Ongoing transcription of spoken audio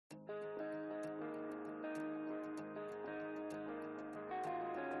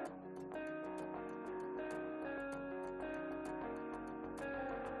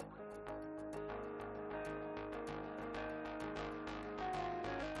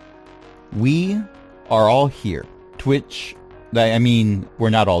We are all here. Twitch, I mean, we're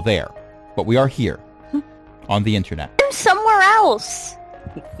not all there, but we are here on the internet. I'm somewhere else.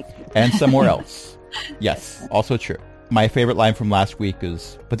 And somewhere else. Yes, also true. My favorite line from last week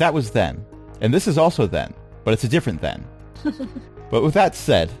is, but that was then. And this is also then, but it's a different then. But with that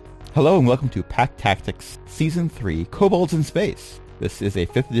said, hello and welcome to Pack Tactics Season 3, Kobolds in Space. This is a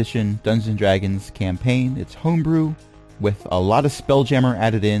 5th edition Dungeons & Dragons campaign. It's homebrew with a lot of Spelljammer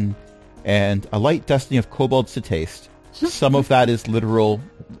added in and a light dusting of kobolds to taste. Some of that is literal.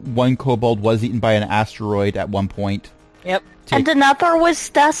 One kobold was eaten by an asteroid at one point. Yep. And another was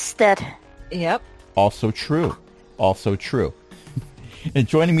dusted. Yep. Also true. Also true. And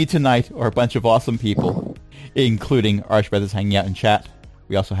joining me tonight are a bunch of awesome people, including Archbrothers hanging out in chat.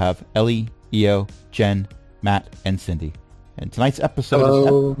 We also have Ellie, Io, Jen, Matt, and Cindy. And tonight's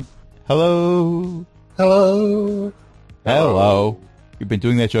episode is... Hello. Hello. Hello. We've been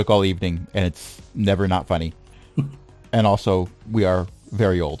doing that joke all evening, and it's never not funny. And also, we are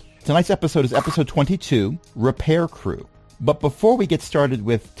very old. Tonight's episode is episode 22, Repair Crew. But before we get started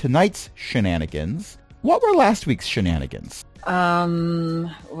with tonight's shenanigans, what were last week's shenanigans? We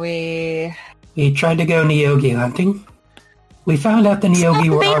tried to go Neogi hunting. We found out the Neogi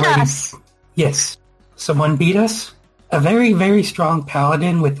were already... us. Yes. Someone beat us. A very, very strong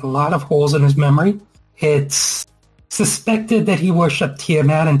paladin with a lot of holes in his memory. It's suspected that he worshipped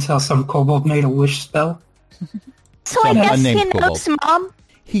Tiamat until some kobold made a wish spell. So I guess he knows kobold. Mom.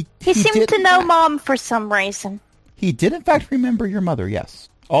 He seemed to know Mom for some reason. He did, in fact, remember your mother, yes.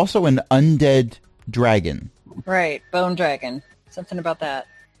 Also an undead dragon. right, bone dragon. Something about that.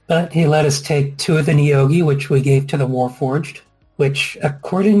 But he let us take 2 of the Neogi, which we gave to the Warforged, which,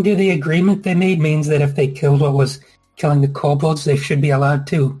 according to the agreement they made, means that if they killed what was killing the kobolds, they should be allowed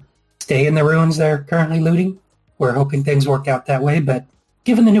to stay in the ruins they're currently looting. We're hoping things work out that way, but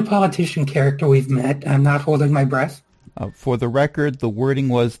given the new politician character we've met, I'm not holding my breath. For the record, the wording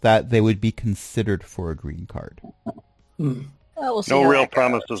was that they would be considered for a green card. We'll see No how real that goes.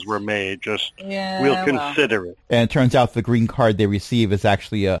 promises were made, just Yeah, we'll well. consider it. And it turns out the green card they receive is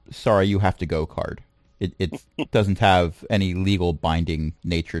actually a sorry you have to go card. It doesn't have any legal binding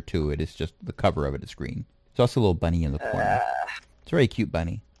nature to it. It's just the cover of it is green. There's also a little bunny in the corner. It's a very cute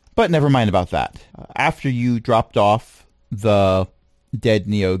bunny. But never mind about that. After you dropped off the dead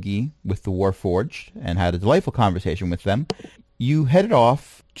Neogi with the Warforged and had a delightful conversation with them, you headed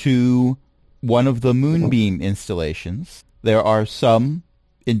off to one of the Moonbeam installations. There are some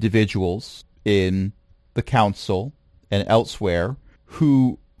individuals in the council and elsewhere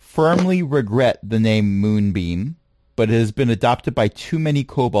who firmly regret the name Moonbeam, but it has been adopted by too many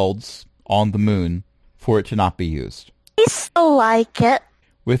kobolds on the moon for it to not be used. I still like it.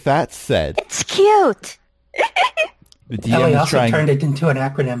 With that said, It's cute. the DM Ellie is also trying... turned it into an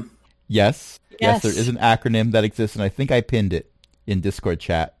acronym. Yes, Yes. there is an acronym that exists, and I think I pinned it in Discord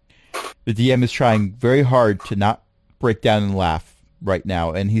chat. The DM is trying very hard to not break down and laugh right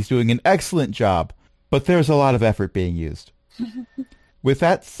now, and he's doing an excellent job, but there's a lot of effort being used. With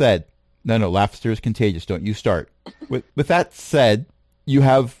that said, no, laughter is contagious, don't you start. With that said, you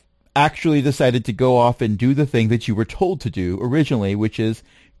have actually decided to go off and do the thing that you were told to do originally, which is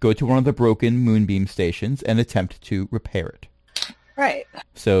go to one of the broken Moonbeam stations and attempt to repair it. Right.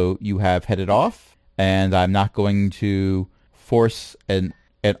 So you have headed off, and I'm not going to force an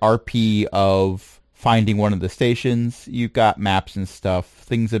RP of finding one of the stations. You've got maps and stuff.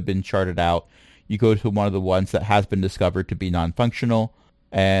 Things have been charted out. You go to one of the ones that has been discovered to be non-functional,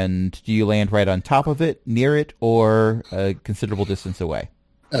 and do you land right on top of it, near it, or a considerable distance away?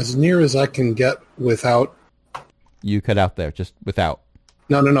 As near as I can get without... You cut out there, just without.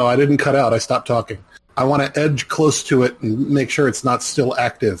 No, I didn't cut out. I stopped talking. I want to edge close to it and make sure it's not still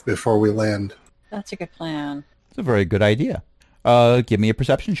active before we land. That's a good plan. It's a very good idea. Give me a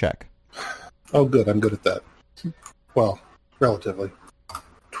perception check. Oh, good. I'm good at that. Well, relatively.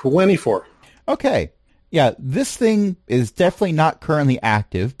 24. Okay. Yeah, this thing is definitely not currently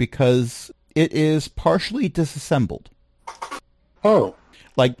active because it is partially disassembled. Oh.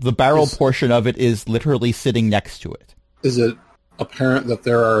 Like, the barrel portion of it is literally sitting next to it. Is it apparent that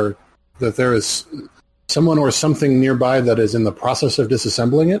there is someone or something nearby that is in the process of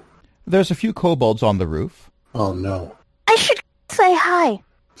disassembling it? There's a few kobolds on the roof. Oh, no. I should say hi.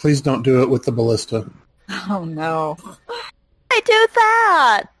 Please don't do it with the ballista. Oh, no. I do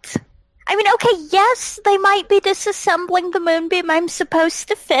that. I mean, okay, yes, they might be disassembling the Moonbeam I'm supposed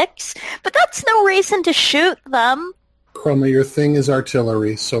to fix, but that's no reason to shoot them. Chroma, your thing is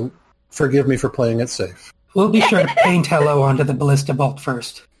artillery, so forgive me for playing it safe. We'll be sure to paint hello onto the ballista bolt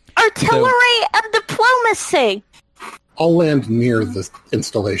first. Artillery and diplomacy. I'll land near the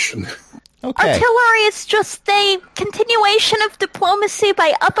installation. Okay. Artillery is just a continuation of diplomacy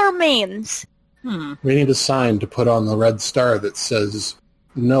by other means. We need a sign to put on the red star that says,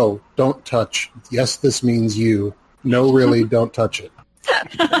 no, don't touch. Yes, this means you. No, really, don't touch it.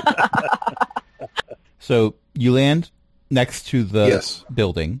 So you land next to the Yes.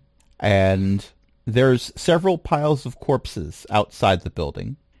 building, and there's several piles of corpses outside the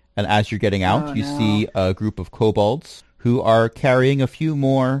building. And as you're getting out, Oh, you no. see a group of kobolds who are carrying a few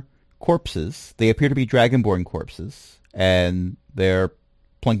more corpses. They appear to be dragonborn corpses, and they're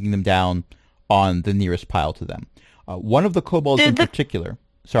plunking them down on the nearest pile to them. One of the kobolds in particular...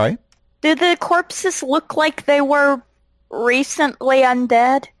 Sorry? Do the corpses look like they were recently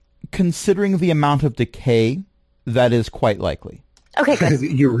undead? Considering the amount of decay, that is quite likely. Okay, good.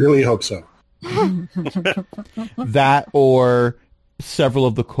 You really hope so. That or several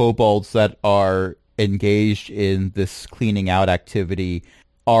of the kobolds that are engaged in this cleaning out activity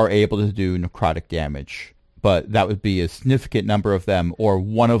are able to do necrotic damage. But that would be a significant number of them, or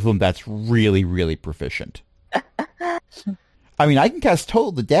one of them that's really, really proficient. I mean, I can cast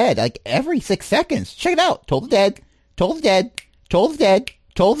Toll the Dead like every 6 seconds. Check it out. Toll the Dead. Toll the Dead. Toll the Dead.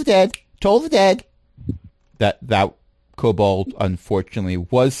 Toll the Dead. Toll the Dead. That kobold, unfortunately,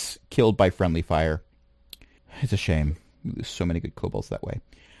 was killed by friendly fire. It's a shame. We lose so many good kobolds that way.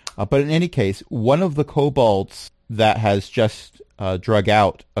 But in any case, one of the kobolds that has just drug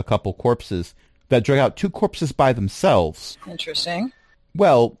out a couple corpses, that drug out 2 corpses by themselves, Interesting.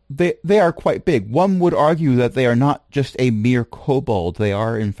 well, they are quite big. One would argue that they are not just a mere kobold. They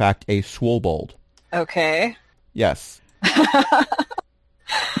are, in fact, a swobold. Okay. Yes.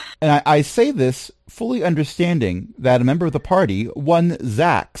 And I say this fully understanding that a member of the party, one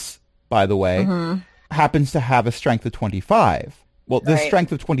Zax, by the way, happens to have a strength of 25. Well, this Right.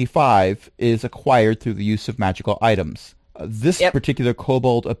 strength of 25 is acquired through the use of magical items. This Yep. particular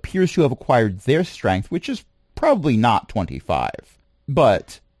kobold appears to have acquired their strength, which is probably not 25.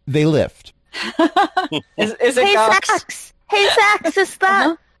 But they lift. Is it Hey, Gox? Zax. Hey, Zax, is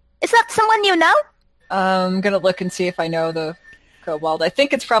that someone you know? I'm going to look and see if I know the kobold. I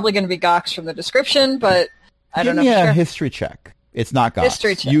think it's probably going to be Gox from the description, but I don't know Give me for a sure. history check. It's not Gox.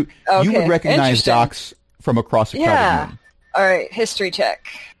 History check. You Okay, would recognize interesting. Gox from across a crowded Yeah. room. All right, history check.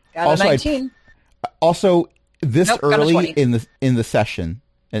 Got Also, a I- 19. Also, this Nope, got a early 20. in the session,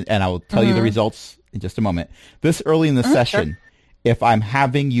 and I will tell you the results in just a moment. This early in the session, if I'm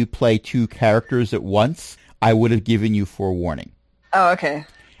having you play 2 characters at once, I would have given you forewarning. Oh, okay.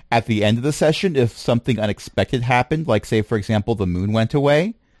 At the end of the session, if something unexpected happened, like say, for example, the moon went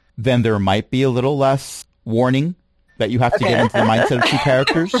away, then there might be a little less warning that you have to get into the mindset of 2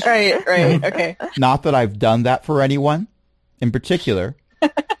 characters. Right, okay. Not that I've done that for anyone in particular,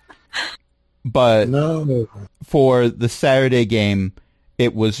 but No. for the Saturday game,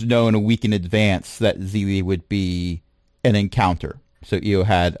 it was known a week in advance that Zeely would be an encounter. So you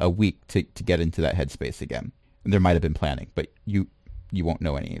had a week to get into that headspace again. And there might have been planning, but you won't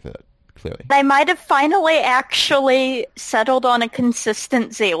know any of it, clearly. They might have finally actually settled on a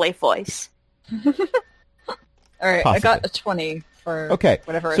consistent Zeely voice. All right, I got a 20 for Okay,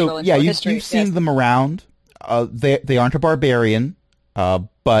 whatever I was so rolling yeah, for. you've History. seen yes. them around. They aren't a barbarian,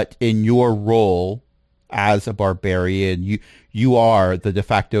 but in your role as a barbarian, you are the de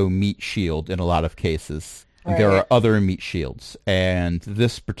facto meat shield in a lot of cases. Right. There are other meat shields, and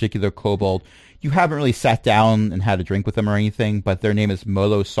this particular kobold, you haven't really sat down and had a drink with them or anything, but their name is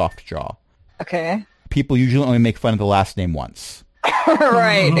Molo Softjaw. Okay. People usually only make fun of the last name once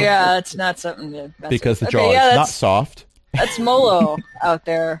Right, yeah, it's not something to mess because the with. jaw Okay, yeah, is not that's, soft. that's Molo out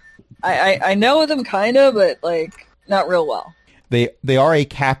there. I know them kind of, but like not real well. They are a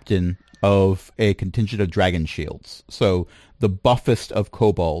captain of a contingent of dragon shields. So the buffest of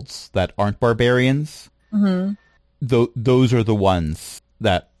kobolds that aren't barbarians, those are the ones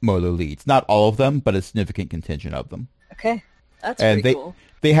that Molo leads. Not all of them, but a significant contingent of them. Okay, that's And pretty cool.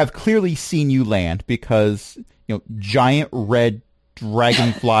 they have clearly seen you land because, giant red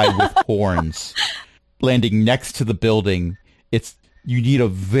dragonfly with horns landing next to the building. You need a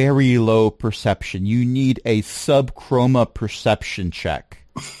very low perception. You need a sub-chroma perception check.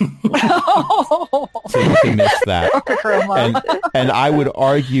 So you can miss that. And I would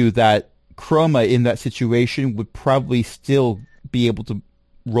argue that Chroma in that situation would probably still be able to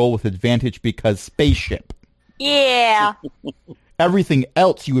roll with advantage because spaceship. Yeah. Everything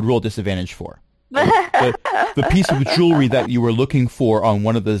else you would roll disadvantage for. The piece of jewelry that you were looking for on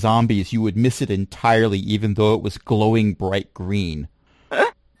one of the zombies, you would miss it entirely even though it was glowing bright green.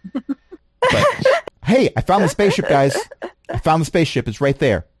 But, hey, I found the spaceship, guys. I found the spaceship. It's right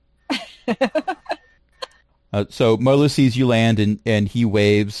there. So Molo sees you land and he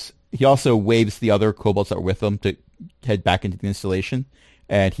waves He also waves the other kobolds that were with him to head back into the installation,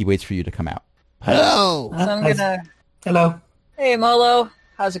 and he waits for you to come out. Hello! So I'm gonna... Hello. Hey, Molo.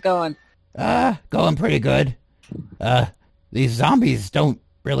 How's it going? Going pretty good. These zombies don't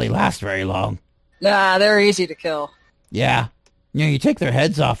really last very long. Nah, they're easy to kill. Yeah. You take their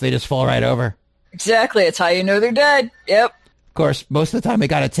heads off, they just fall right over. Exactly. It's how you know they're dead. Yep. Of course, most of the time we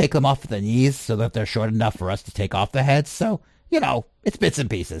gotta take them off at the knees so that they're short enough for us to take off the heads, so, it's bits and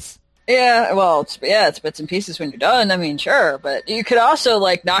pieces. Yeah, well, it's bits and pieces when you're done. I mean, sure, but you could also,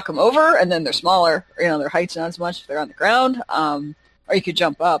 knock them over, and then they're smaller. Their height's not as much if they're on the ground. Or you could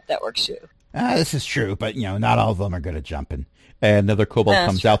jump up. That works, too. This is true, but, not all of them are good at jumping. And another kobold That's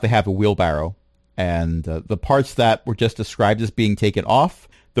comes true. out, they have a wheelbarrow. And the parts that were just described as being taken off,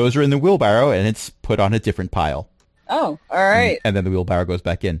 those are in the wheelbarrow, and it's put on a different pile. Oh, all right. And then the wheelbarrow goes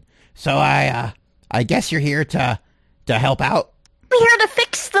back in. So I guess you're here to help out? We're here to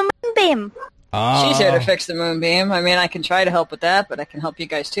fix the moonbeam. She's here to fix the moonbeam. I mean, I can try to help with that, but I can help you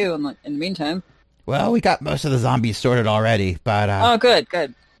guys, too, in the meantime. Well, we got most of the zombies sorted already, but Oh, good.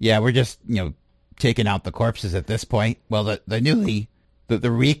 yeah, we're just, taking out the corpses at this point. Well,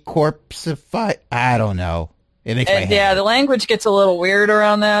 the re-corpsified, I don't know. It makes my And, head yeah, hurt. the language gets a little weird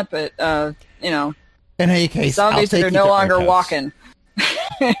around that, but, In any case, zombies I'll that take are you no to longer Ertos. walking.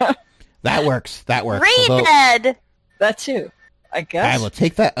 That works. Although, Redhead. That, too, I guess. I will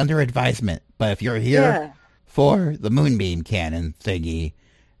take that under advisement. But if you're here Yeah. for the moonbeam cannon thingy,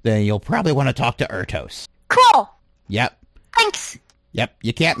 then you'll probably want to talk to Ertos. Cool. Yep. Thanks. Yep.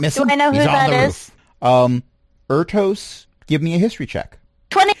 You can't miss Do him. I know He's who on that the is? roof. Ertos, give me a history check.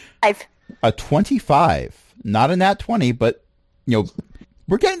 25. A 25. Not a nat 20, but,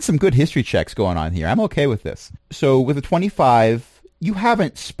 we're getting some good history checks going on here. I'm okay with this. So with a 25, you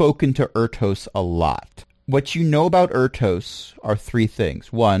haven't spoken to Ertos a lot. What you know about Ertos are three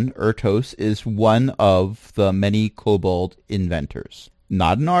things. One, Ertos is one of the many kobold inventors.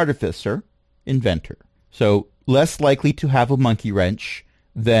 Not an artificer, inventor. So less likely to have a monkey wrench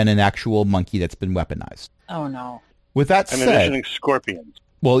than an actual monkey that's been weaponized. Oh, no. With that I'm said... envisioning scorpions.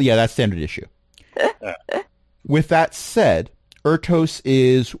 Well, yeah, that's standard issue. With that said, Ertos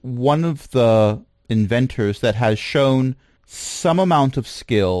is one of the inventors that has shown some amount of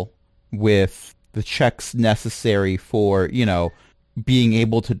skill with the checks necessary for, being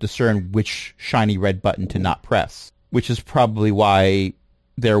able to discern which shiny red button to not press, which is probably why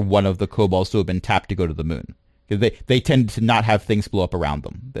they're one of the kobolds who have been tapped to go to the moon. They tend to not have things blow up around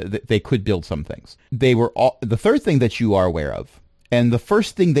them. They could build some things. The third thing that you are aware of, and the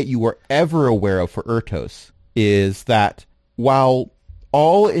first thing that you were ever aware of for Ertos, is that while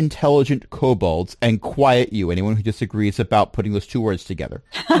all intelligent kobolds, and quiet you, anyone who disagrees about putting those two words together,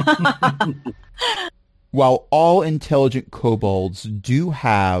 while all intelligent kobolds do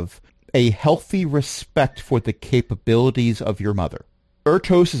have a healthy respect for the capabilities of your mother,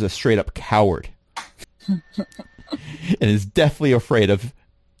 Ertos is a straight-up coward. And is definitely afraid of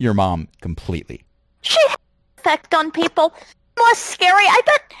your mom completely. She has effect on people. Less scary. I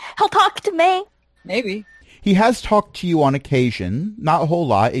bet he'll talk to me. Maybe. He has talked to you on occasion, not a whole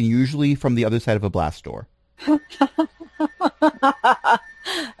lot, and usually from the other side of a blast door.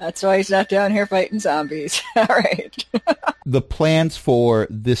 That's why he's not down here fighting zombies. All right. The plans for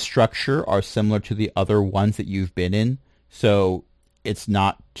this structure are similar to the other ones that you've been in, so it's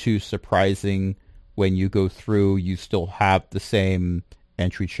not too surprising when you go through. You still have the same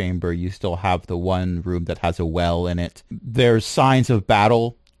entry chamber. You still have the one room that has a well in it. There's signs of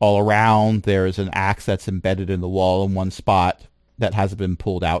battle all around. There's an axe that's embedded in the wall in one spot that hasn't been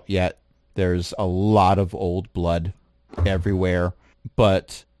pulled out yet. There's a lot of old blood everywhere.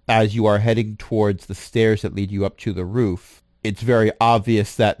 But as you are heading towards the stairs that lead you up to the roof, it's very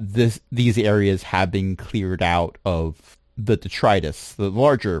obvious that these areas have been cleared out of the detritus, the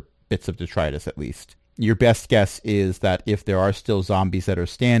larger bits of detritus at least. Your best guess is that if there are still zombies that are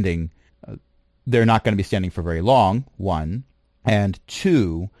standing, they're not going to be standing for very long, one. And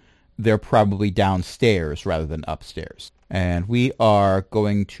two, they're probably downstairs rather than upstairs. And we are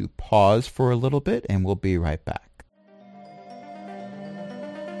going to pause for a little bit, and we'll be right back.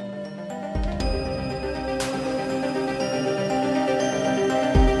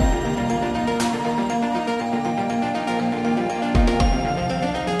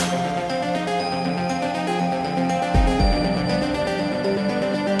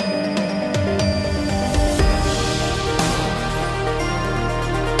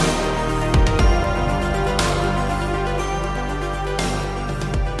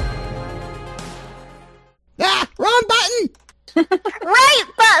 Ah! Wrong button! Right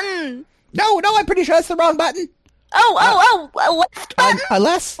button! No, I'm pretty sure that's the wrong button. Left button?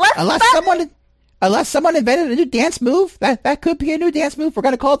 Unless Left someone invented a new dance move, that could be a new dance move. We're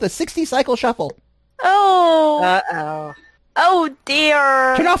gonna call it the 60 cycle shuffle. Oh. Uh-oh. Oh,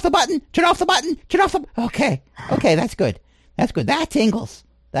 dear. Turn off the button. Turn off the button. Turn off the. Okay, that's good. That's good. That tingles.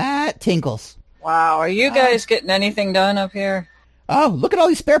 Wow, are you guys getting anything done up here? Oh, look at all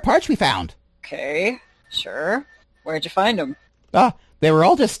these spare parts we found. Okay, sure. Where'd you find them? They were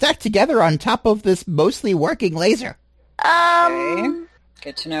all just stacked together on top of this mostly working laser. Okay,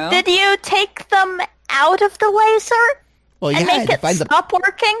 good to know. Did you take them out of the laser? Well, And make it stop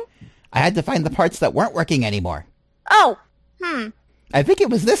working? I had to find the parts that weren't working anymore. Oh, I think it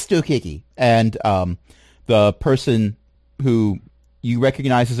was this Dukiki. And the person who you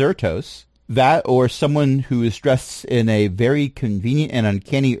recognize as Ertos, that or someone who is dressed in a very convenient and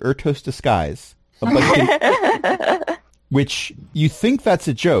uncanny Ertos disguise. Which you think that's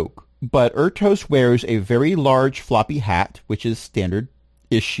a joke, but Ertos wears a very large floppy hat, which is standard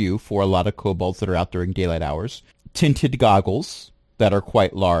issue for a lot of kobolds that are out during daylight hours, tinted goggles that are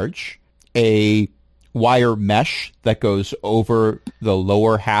quite large, a wire mesh that goes over the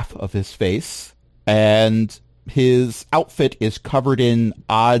lower half of his face, and his outfit is covered in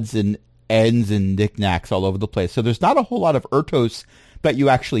odds and ends and knickknacks all over the place. So there's not a whole lot of Ertos that you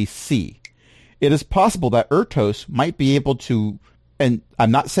actually see. It is possible that Ertos might be able to, and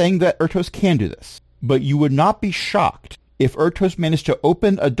I'm not saying that Ertos can do this, but you would not be shocked if Ertos managed to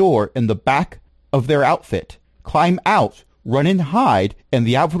open a door in the back of their outfit, climb out, run and hide, and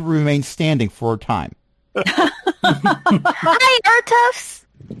the outfit would remain standing for a time. Hi, Ertos.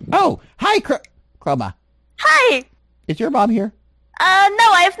 Oh, hi, Chroma. Hi. Is your mom here? No,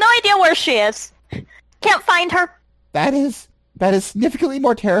 I have no idea where she is. Can't find her. That is significantly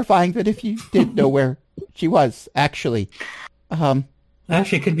more terrifying than if you didn't know where she was, actually. Well,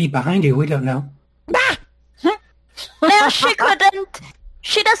 she could be behind you. We don't know. No, she couldn't.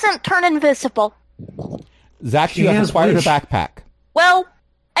 She doesn't turn invisible. Zach, She you have has acquired a wish. backpack. Well,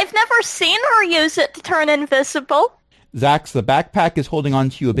 I've never seen her use it to turn invisible. Zach's, the backpack is holding on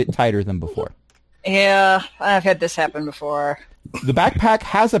to you a bit tighter than before. Yeah, I've had this happen before. The backpack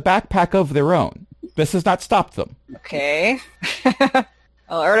has a backpack of their own. This has not stopped them. Okay.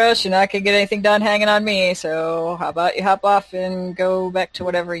 Well, Erdos, you're not going to get anything done hanging on me, so how about you hop off and go back to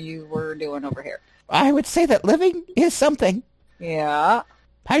whatever you were doing over here? I would say that living is something. Yeah.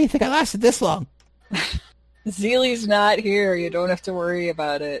 How do you think I lasted this long? Zeely's not here. You don't have to worry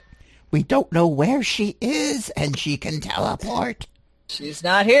about it. We don't know where she is, and she can teleport. She's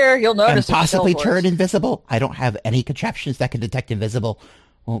not here. You'll notice And if she possibly teleports. turn invisible. I don't have any contraptions that can detect invisible.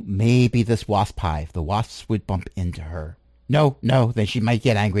 Well, maybe this wasp hive. The wasps would bump into her. No, then she might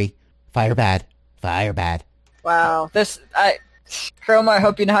get angry. Fire bad. Wow. Chroma, I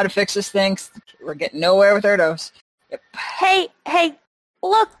hope you know how to fix this thing. We're getting nowhere with Erdos. Yep. Hey,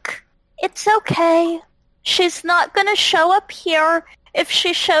 look. It's okay. She's not gonna show up here. If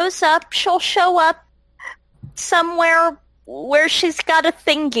she shows up, she'll show up somewhere where she's got a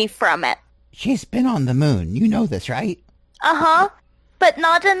thingy from it. She's been on the moon. You know this, right? Uh-huh. But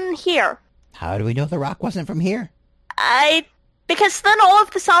not in here. How do we know the rock wasn't from here? Because then all of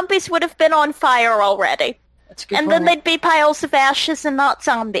the zombies would have been on fire already. That's a good And point. then they'd be piles of ashes and not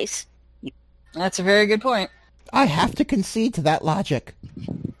zombies. That's a very good point. I have to concede to that logic.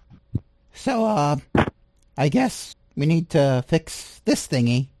 So, I guess we need to fix this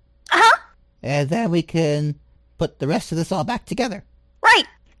thingy. Uh-huh. And then we can put the rest of this all back together. Right.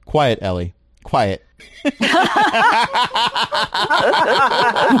 Quiet, Ellie. Quiet.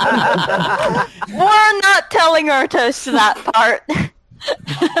 We're not telling Ertos that part.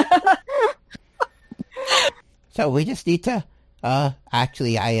 So we just need to,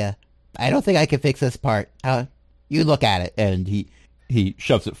 actually, I don't think I can fix this part. You look at it. And he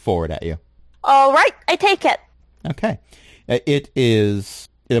shoves it forward at you. All right, I take it. Okay. It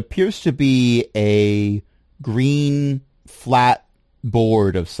appears to be a green, flat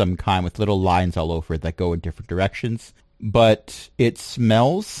board of some kind with little lines all over it that go in different directions. But it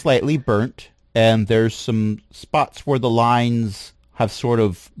smells slightly burnt, and there's some spots where the lines have sort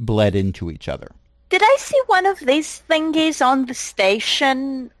of bled into each other. Did I see one of these thingies on the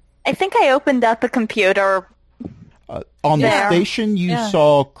station? I think I opened up a computer. On the There. station, you Yeah.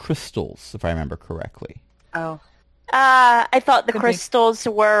 saw crystals, if I remember correctly. Oh. I thought the Could be. crystals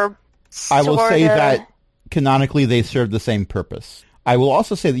were I will say sorta- that canonically they serve the same purpose. I will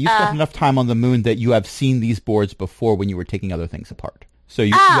also say that you spent enough time on the moon that you have seen these boards before when you were taking other things apart. So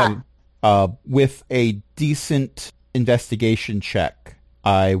you have, with a decent investigation check,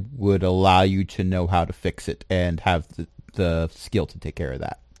 I would allow you to know how to fix it and have the skill to take care of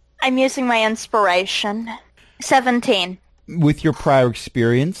that. I'm using my inspiration. 17. With your prior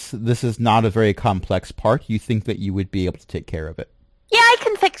experience, this is not a very complex part. You think that you would be able to take care of it. Yeah, I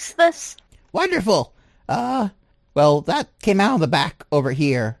can fix this. Wonderful. Well, that came out of the back over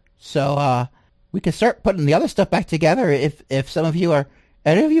here. So, we can start putting the other stuff back together if some of you are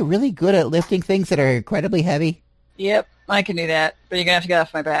any of you really good at lifting things that are incredibly heavy? Yep, I can do that, but you're gonna have to get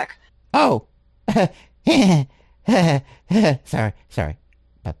off my back. Oh. Sorry.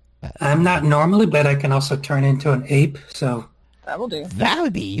 I'm not normally, but I can also turn into an ape, so... That will do. That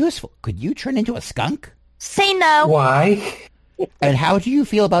would be useful. Could you turn into a skunk? Say no. Why? And how do you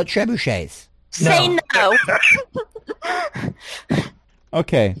feel about trebuchets? Say no.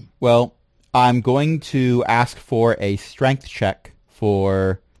 Okay, well, I'm going to ask for a strength check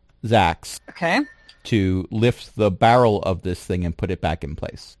for Zax Okay. to lift the barrel of this thing and put it back in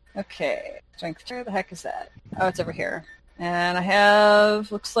place. Okay. Strength. Where the heck is that? Oh, it's over here. And I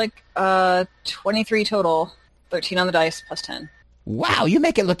have, looks like, 23 total. 13 on the dice, plus 10. Wow, you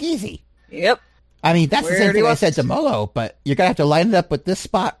make it look easy. Yep. I mean, that's the Where same do thing you I want said to this? Molo, but you're going to have to line it up with this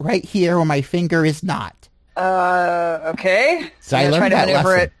spot right here where my finger is not. Okay. So I I'm gonna learned try to that maneuver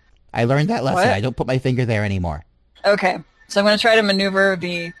lesson. it. I learned that lesson. What? I don't put my finger there anymore. Okay. So I'm going to try to maneuver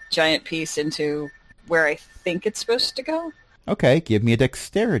the giant piece into where I think it's supposed to go. Okay, give me a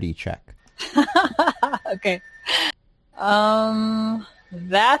dexterity check. Okay.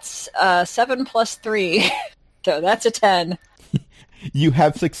 That's 7 plus 3. So that's a 10. You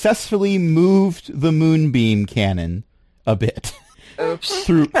have successfully moved the moonbeam cannon a bit Oops.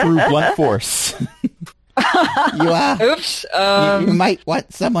 through blunt force. Oops. You might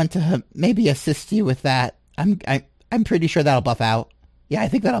want someone to maybe assist you with that. I'm pretty sure that'll buff out. Yeah, I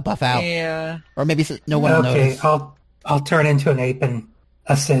think that'll buff out. Yeah. Or maybe no one will Okay, notice. I'll turn into an ape and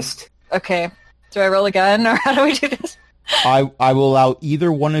assist. Okay. Do I roll again, or how do we do this? I will allow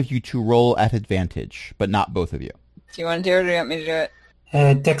either one of you to roll at advantage, but not both of you. Do you want to do it, or do you want me to do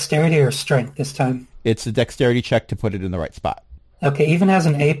it? Dexterity or strength this time? It's a dexterity check to put it in the right spot. Okay, even as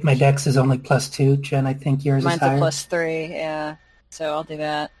an ape, my dex is only +2. Jen, I think yours Mine's is higher. a plus 3, yeah. So I'll do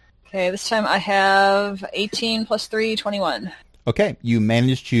that. Okay, this time I have 18 plus 3, 21. Okay, you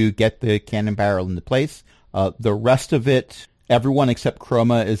managed to get the cannon barrel into place. The rest of it, everyone except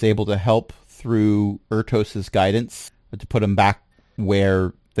Chroma is able to help through Ertos's guidance to put them back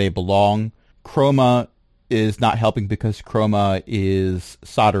where they belong. Chroma is not helping because Chroma is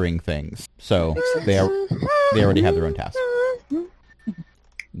soldering things, so they already have their own task.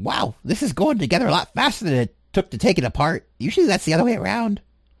 Wow, this is going together a lot faster than it took to take it apart. Usually that's the other way around.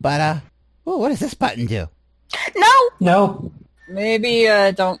 But, what does this button do? No. No, Maybe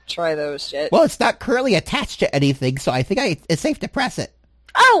don't try those yet. Well, it's not currently attached to anything, so I think it's safe to press it.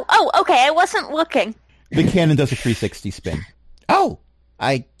 Oh, okay. I wasn't looking. The cannon does a 360 spin. Oh,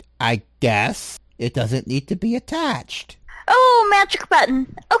 I guess it doesn't need to be attached. Oh, magic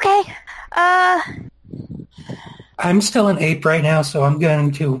button. Okay. I'm still an ape right now, so I'm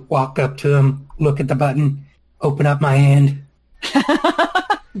going to walk up to him, look at the button, open up my hand.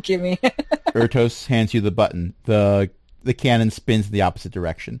 Gimme. Ertos hands you the button. The cannon spins in the opposite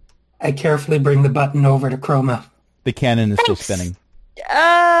direction. I carefully bring the button over to Chroma. The cannon is still Thanks. spinning.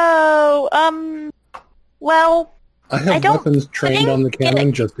 Oh, well, I I have don't weapons trained on the cannon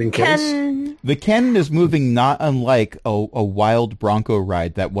it just in case. can... The cannon is moving not unlike a wild bronco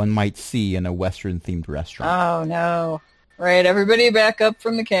ride that one might see in a Western-themed restaurant. Oh, no. Right, everybody back up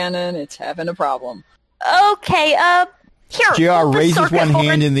from the cannon. It's having a problem. Okay, here. JR hold the raises circuit one board.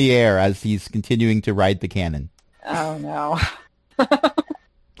 hand in the air as he's continuing to ride the cannon. Oh, no.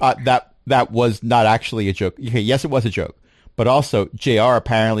 That was not actually a joke. Okay, yes, it was a joke. But also, JR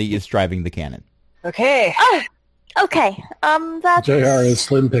apparently is driving the cannon. Okay. Oh, okay. That's... JR is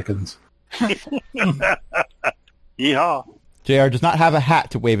Slim Pickens. Yeehaw. JR does not have a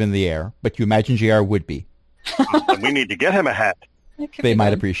hat to wave in the air, but you imagine JR would be. We need to get him a hat. It could They be might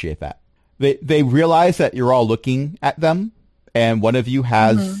done. appreciate that. They realize that you're all looking at them, and one of you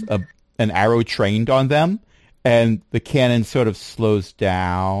has an arrow trained on them, and the cannon sort of slows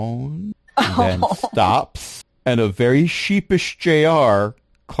down, and then stops, and a very sheepish JR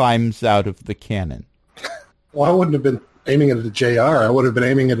climbs out of the cannon. Well, I wouldn't have been aiming it at JR. I would have been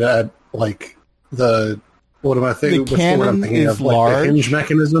aiming it at, like, what am I thinking? The What's the word I'm cannon thinking is of? Like the hinge large.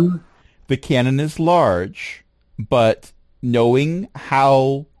 mechanism? The cannon is large, but knowing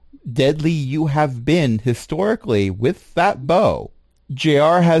how deadly you have been historically with that bow,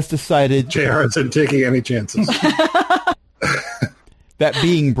 JR has decided JR isn't taking any chances. that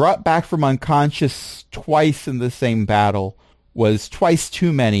being brought back from unconscious twice in the same battle was twice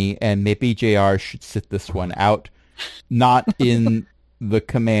too many, and maybe JR should sit this one out, not in the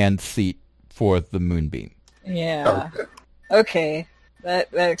command seat for the Moonbeam. Yeah. Okay. Okay. That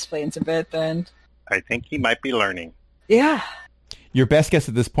explains a bit then. I think he might be learning. Yeah. Your best guess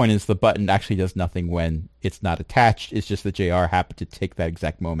at this point is the button actually does nothing when it's not attached. It's just that JR happened to take that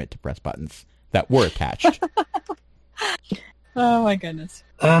exact moment to press buttons that were attached. Oh my goodness.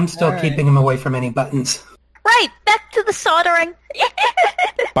 I'm still All right. keeping him away from any buttons. Right, back to the soldering.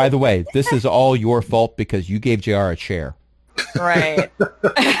 By the way, this is all your fault because you gave JR a chair. Right.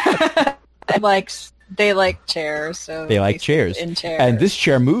 They like chairs, so They like chairs. In chairs. And this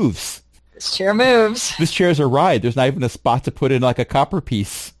chair moves. This chair moves. This chair's a ride. There's not even a spot to put in like a copper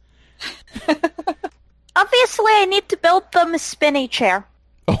piece. Obviously, I need to build them a spinny chair.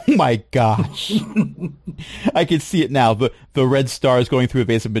 Oh my gosh. I can see it now. The red star is going through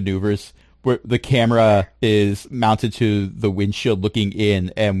evasive maneuvers where the camera is mounted to the windshield looking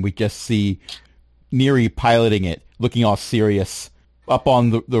in, and we just see Neri piloting it, looking all serious. Up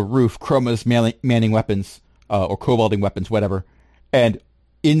on the roof, Chroma's manning weapons, or kobolding weapons, whatever. And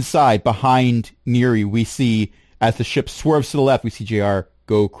inside, behind Neri, we see, as the ship swerves to the left, we see JR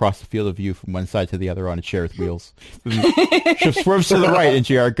go across the field of view from one side to the other on a chair with wheels. The ship swerves to the right, and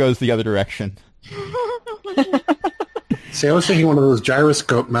JR goes the other direction. See, I was thinking one of those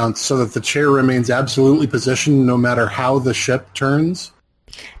gyroscope mounts so that the chair remains absolutely positioned no matter how the ship turns.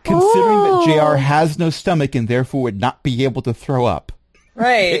 Considering that Ooh. JR has no stomach and therefore would not be able to throw up,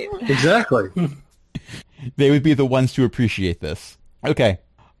 Right. Exactly. they would be the ones to appreciate this. Okay,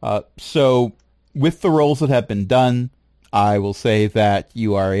 so with the rolls that have been done, I will say that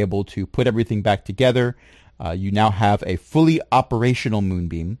you are able to put everything back together. You now have a fully operational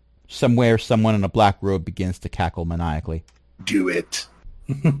moonbeam. Somewhere, someone in a black robe begins to cackle maniacally. Do it.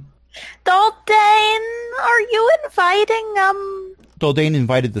 Daldane, are you inviting, Daldane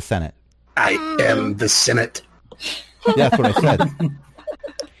invited the Senate. I am the Senate. Yeah, that's what I said.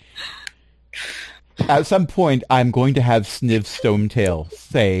 At some point, I'm going to have Sniv Stonetail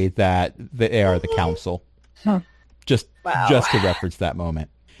say that they are the council. Just to reference that moment.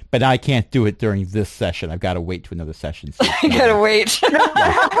 But I can't do it during this session. I've got to wait to another session. So You gotta wait.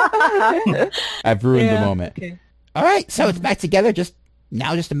 I've ruined the Yeah, moment. okay. All right, so it's back together. Just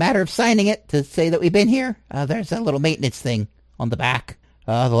a matter of signing it to say that we've been here. There's a little maintenance thing on the back.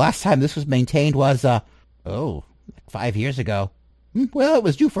 The last time this was maintained was, like 5 years ago. Well, it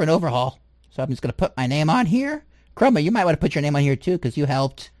was due for an overhaul. So I'm just going to put my name on here. Chroma, you might want to put your name on here too, because you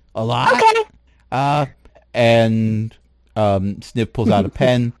helped a lot. okay, And Sniv pulls out a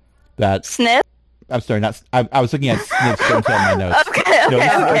pen that... Sniff? I'm sorry, not... I was looking at Sniv's Stonetail in my notes. Okay, No,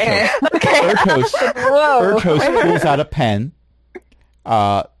 this is okay, okay. Whoa. Ertos pulls out a pen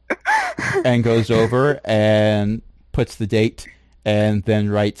and goes over and puts the date and then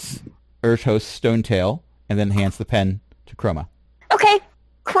writes Ertos Stonetail and then hands the pen to Chroma. Okay,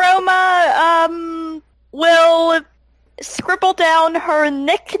 Chroma, will scribble down her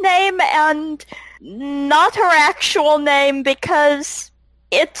nickname and not her actual name because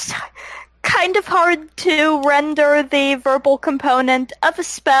it's kind of hard to render the verbal component of a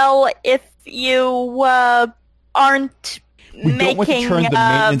spell if you aren't We don't want to making turn the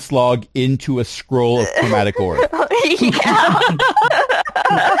maintenance log into a scroll of chromatic orb. yeah.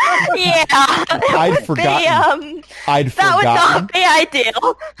 Yeah. I'd forgotten. That would not be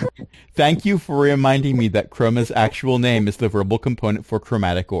ideal. Thank you for reminding me that Chroma's actual name is the verbal component for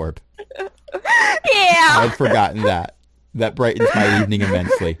chromatic orb. Yeah. I'd forgotten that. That brightens my evening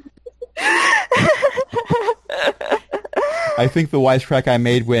immensely. I think the wisecrack I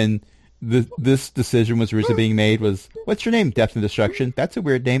made when this decision was originally being made was, what's your name? Death and Destruction. That's a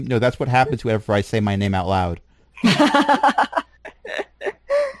weird name. No, that's what happens whenever I say my name out loud.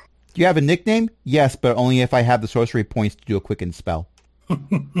 Do you have a nickname? Yes, but only if I have the sorcery points to do a quicken spell.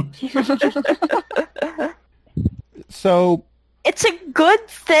 So, It's a good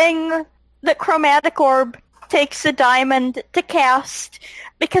thing that Chromatic Orb takes a diamond to cast,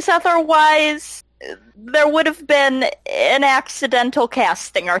 because otherwise there would have been an accidental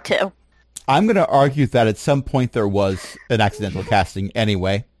casting or two. I'm going to argue that at some point there was an accidental casting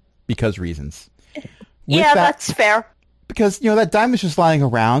anyway, because reasons. With Yeah, that- that's fair. Because, that diamond's just lying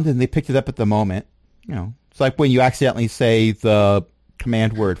around and they picked it up at the moment. It's like when you accidentally say the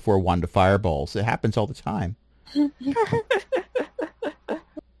command word for wand of fireballs. It happens all the time.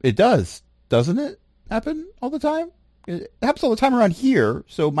 It does, doesn't it? Happen all the time? It happens all the time around here,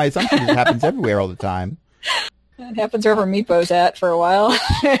 so my assumption is it happens everywhere all the time. It happens wherever Meepo's at for a while.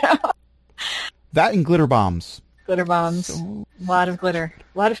 That and glitter bombs. Glitter bombs. So- A lot of glitter.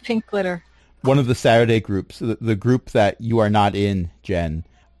 A lot of pink glitter. One of the Saturday groups, the group that you are not in, Jen,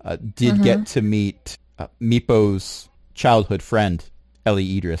 did get to meet Meepo's childhood friend,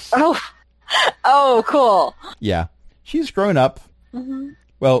 Ellie Idris. Oh, Oh, cool. Yeah. She's grown up. Mm-hmm.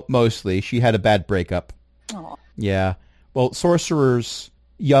 Well, mostly. She had a bad breakup. Oh. Yeah. Well, sorcerers,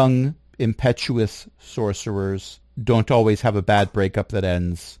 young, impetuous sorcerers, don't always have a bad breakup that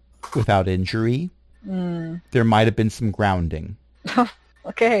ends without injury. There might have been some grounding.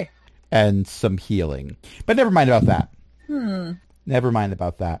 Okay. And some healing. But never mind about that. Never mind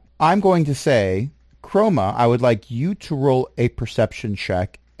about that. I'm going to say, Chroma, I would like you to roll a perception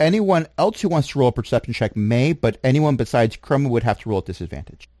check. Anyone else who wants to roll a perception check may, but anyone besides Chroma would have to roll at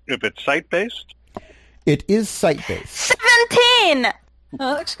disadvantage. If it's site-based? It is sight-based. 17! Oh,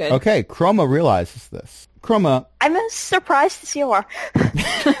 that looks good. Okay, Chroma realizes this. Chroma, I'm as surprised as you are.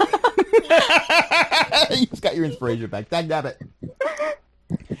 you just got your inspiration back. Dagnabbit.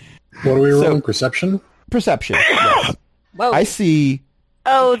 What are we So- rolling? Perception? Perception. Yes. Whoa. I see.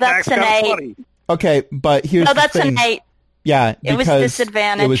 Oh, that's Back an up, 8. buddy. Okay, but here's Oh, the that's thing. an 8. Yeah, It was because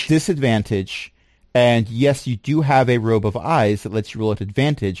disadvantage. It was disadvantage. And yes, you do have a robe of eyes that lets you roll at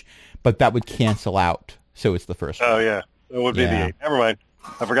advantage, but that would cancel out. So it's the first one. Oh, yeah. It would be Yeah. the 8. Never mind.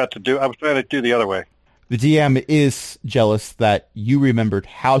 I forgot to do... I was trying to do the other way. The DM is jealous that you remembered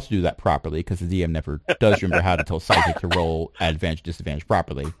how to do that properly, because the DM never does remember how to tell Psychic to roll at advantage, disadvantage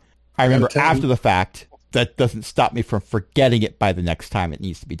properly. I remember tell you- after the fact. That doesn't stop me from forgetting it by the next time it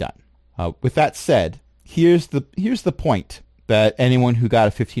needs to be done. With that said, here's the point that anyone who got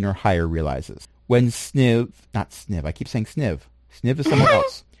a 15 or higher realizes. When not Sniv, I keep saying Sniv. Sniv is somewhere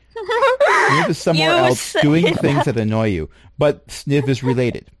else. Sniv is somewhere You else say doing that. things that annoy you. But Sniv is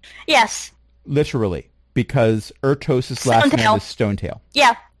related. Yes. Literally. Because Ertos' last name Stonetail. is Stonetail.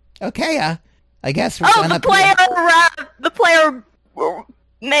 Yeah. Okay, I guess we're Oh, gonna the player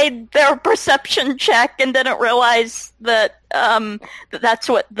made their perception check and didn't realize that that's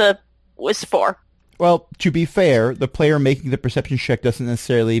what the was for. Well, to be fair, the player making the perception check doesn't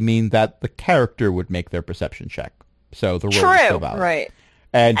necessarily mean that the character would make their perception check. So the roll is True. still valid. Right.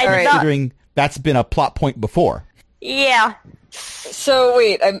 And I considering that's been a plot point before. Yeah. So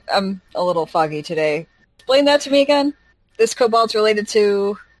wait, I'm a little foggy today. Explain that to me again. This kobold's related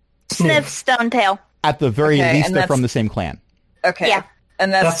to... Sniff Stonetail. At the very Okay, least, and they're that's- from the same clan. Okay. Yeah.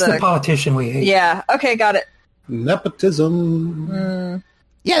 And That's the politician we hate. Yeah. Okay, got it. Nepotism.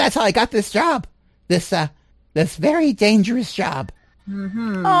 Yeah, that's how I got this job. This very dangerous job.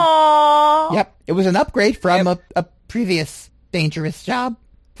 Aww. Yep, it was an upgrade from a previous dangerous job.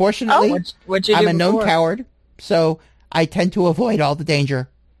 Fortunately, What'd you do I'm a known before? coward, so I tend to avoid all the danger.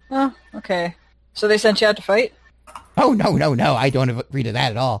 Oh, okay. So they sent you out to fight? Oh, no, I don't agree to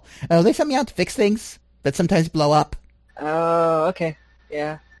that at all. They sent me out to fix things that sometimes blow up, Oh, okay.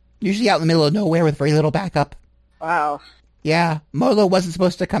 Yeah. usually out in the middle of nowhere with very little backup. Wow. Yeah, Molo wasn't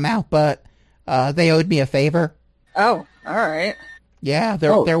supposed to come out, but they owed me a favor. Oh, all right. Yeah,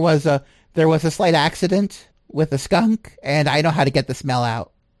 there was a slight accident with a skunk, and I know how to get the smell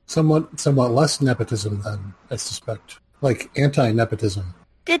out. Somewhat less nepotism then, I suspect. Like anti-nepotism.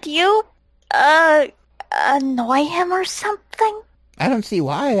 Did you annoy him or something? I don't see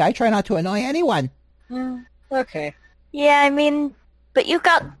why. I try not to annoy anyone. Okay. Yeah, I mean, but you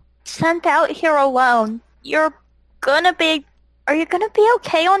got sent out here alone. Are you gonna be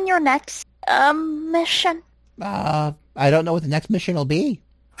okay on your next mission? I don't know what the next mission will be.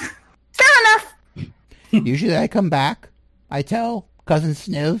 Fair enough. Usually I come back, I tell Cousin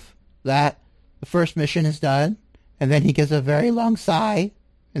Sniv that the first mission is done, and then he gives a very long sigh,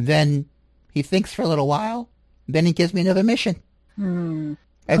 and then he thinks for a little while, and then he gives me another mission. I How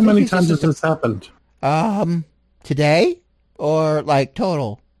think many he's times has just this happened? today? Or, like,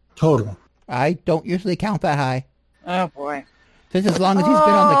 total? Total. I don't usually count that high. Oh, boy. Since as long as he's been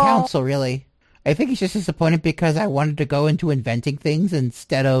on the council, really. I think he's just disappointed because I wanted to go into inventing things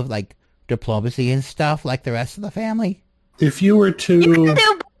instead of, like, diplomacy and stuff like the rest of the family. If you were You to... can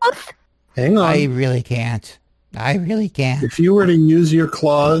do both. Hang on. I really can't. If you were to use your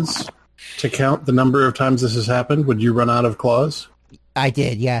claws to count the number of times this has happened, would you run out of claws? I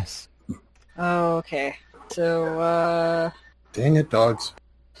did, yes. Oh, okay. So, Dang it, dogs.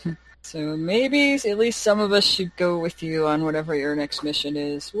 so maybe at least some of us should go with you on whatever your next mission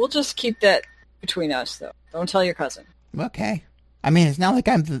is. We'll just keep that between us, though. Don't tell your cousin. Okay. I mean, it's not like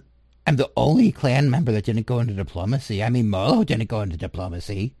I'm the only clan member that didn't go into diplomacy. I mean, Molo didn't go into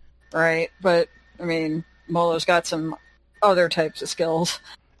diplomacy. Right, but, I mean, Molo's got some other types of skills.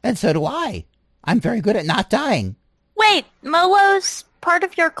 And so do I. I'm very good at not dying. Wait, Molo's part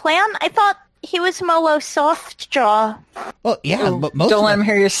of your clan? I thought he was Molo Softjaw. Well, yeah, Ooh, but most don't of let them- him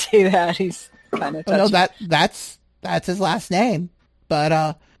hear you say that. He's kind of Well, touchy. no, that's his last name.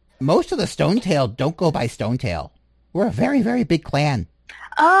 But most of the Stonetail don't go by Stonetail. We're a very, very big clan.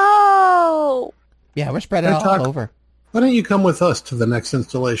 Oh, Yeah, we're spread out Talk- all over. Why don't you come with us to the next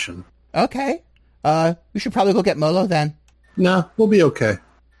installation? Okay. We should probably go get Molo then. Nah, we'll be okay.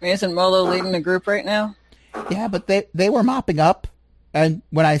 Isn't Molo leading the group right now? Yeah, but they were mopping up. And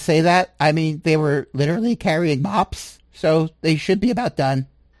when I say that, I mean they were literally carrying mops. So they should be about done.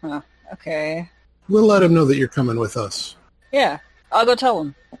 Huh. Okay. We'll let him know that you're coming with us. Yeah, I'll go tell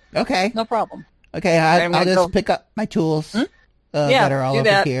him. Okay. No problem. Okay, I'm I'll gonna just go- pick up my tools Yeah, that are all do over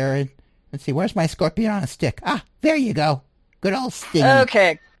that. here. And let's see, where's my scorpion on a stick? Ah, there you go. Good old Sting.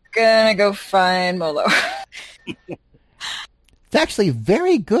 Okay, gonna go find Molo. It's actually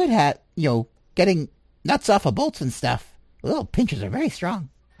very good at, getting nuts off of bolts and stuff. The little pinches are very strong.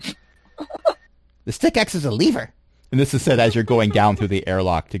 The stick acts as a lever. And this is said as you're going down through the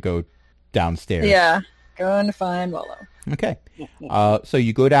airlock to go downstairs. Yeah, going to find Molo. Okay. So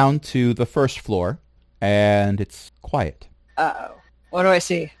you go down to the first floor, and it's quiet. Uh-oh. What do I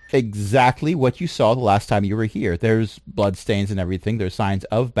see? Exactly what you saw the last time you were here. There's bloodstains and everything. There's signs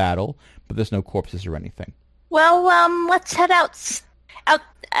of battle, but there's no corpses or anything. well, let's head out.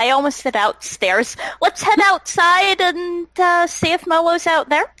 I almost said outstairs. Let's head outside and see if Molo's out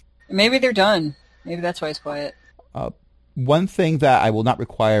there. Maybe they're done. Maybe that's why it's quiet. One thing that I will not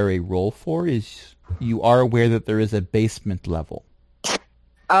require a roll for is you are aware that there is a basement level.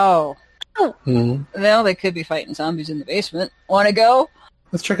 Oh. Hmm. Well, they could be fighting zombies in the basement. Want to go?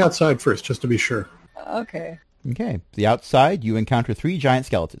 Let's check outside first, just to be sure. Okay. Okay. The outside, you encounter 3 giant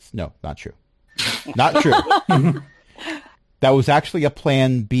skeletons. No, not true. Not true. That was actually a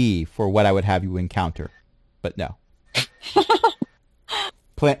plan B for what I would have you encounter. But no.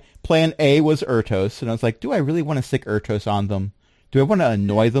 Plan A was Ertos, and I was like, do I really want to stick Ertos on them? Do I want to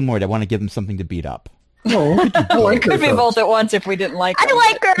annoy them, or do I want to give them something to beat up? No, I like Could be those. both at once if we didn't like them. I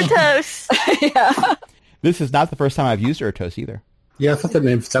like Ertos. Yeah. This is not the first time I've used Ertos either. Yeah, I thought that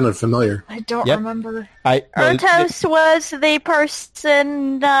name sounded familiar. I don't Yep. remember. Ertos was the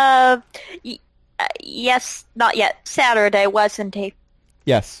person. Yes, not yet. Saturday, wasn't he?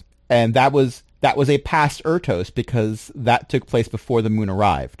 Yes, and that was a past Ertos because that took place before the moon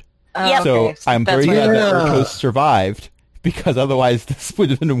arrived. Oh, Yep. So okay. I'm That's very why- glad that Yeah. Ertos survived because otherwise this would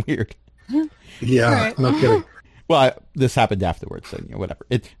have been weird. Yeah, Alright. no kidding. Well, this happened afterwards, so whatever.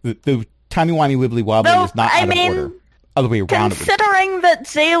 The timey-wimey wibbly-wobbly No, is not I out mean, of order. Other way around. It was. Considering that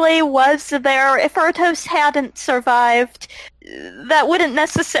Zaylee was there, if Ertos hadn't survived, that wouldn't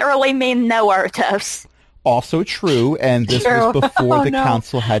necessarily mean no Ertos. Also true, and this True. was before Oh, the no.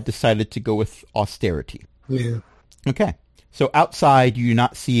 council had decided to go with austerity. Yeah. Okay, so outside you do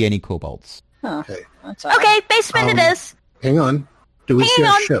not see any kobolds. Huh. Okay. That's odd. Okay, basement it is. Hang on. Do we Hang see a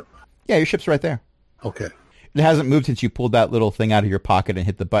on. ship? Yeah, your ship's right there. Okay. It hasn't moved since you pulled that little thing out of your pocket and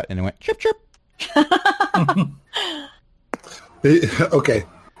hit the button and it went chirp chirp. Okay.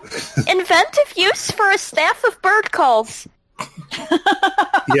 Inventive use for a staff of bird calls.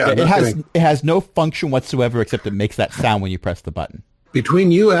 Yeah, no kidding. It has no function whatsoever except it makes that sound when you press the button.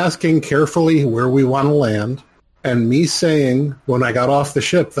 Between you asking carefully where we want to land and me saying when I got off the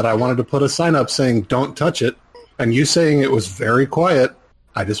ship that I wanted to put a sign up saying don't touch it, and you saying it was very quiet,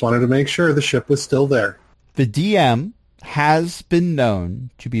 I just wanted to make sure the ship was still there. The DM has been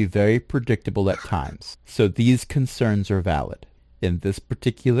known to be very predictable at times, so these concerns are valid. In this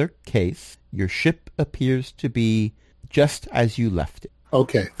particular case, your ship appears to be just as you left it,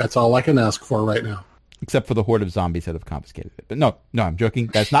 Okay, that's all I can ask for right now. except for the horde of zombies that have confiscated it. But no, I'm joking.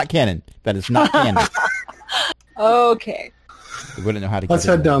 That's not canon. That is not canon. Okay. We wouldn't know how to get Let's it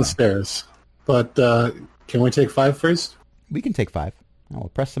head in there. downstairs. But can we take 5 first? We can take 5. I will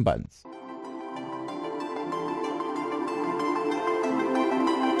press some buttons.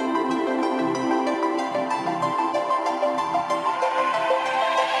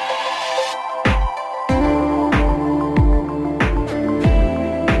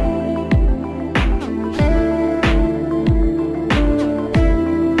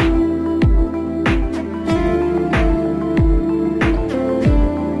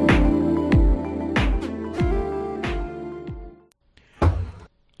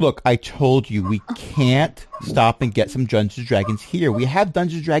 Look, I told you we can't stop and get some Dungeons and Dragons here. We have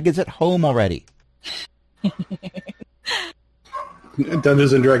Dungeons and Dragons at home already.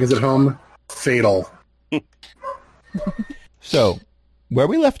 Dungeons and Dragons at home, fatal. So, where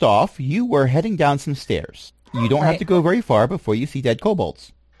we left off, you were heading down some stairs. You don't have Right. to go very far before you see dead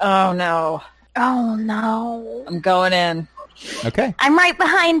kobolds. Oh, no. Oh no. I'm going in. Okay, I'm right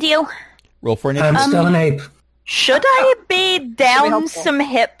behind you. roll for I'm initiative. still an ape. Should I be down helpful. some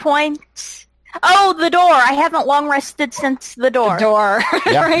hit points? Oh, the door. I haven't long rested since the door. Door.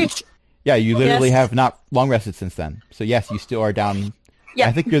 Yeah. Right? Yeah, you literally Yes. have not long rested since then. So yes, you still are down Yep.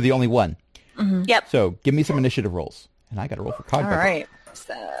 I think you're the only one. Yep. So give me some initiative rolls. And I got to roll for All Cogbucket. right. What's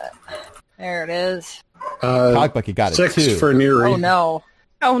that? There it is. Cogbucket got it 6 too. for Neri. Oh, no.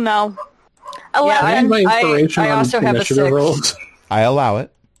 Oh no. Yeah, Can I have 11. my inspiration I on also have a initiative 6. rolls? I allow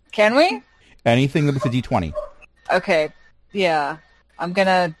it. Can we? Anything with a D20. Okay. Yeah. I'm going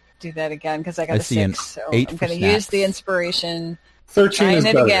to do that again because I got I a see an 6. So 8 I'm for going to use snacks. the inspiration. 13 Trying is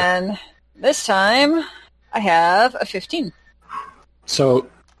it better. again. This time, I have a 15. So,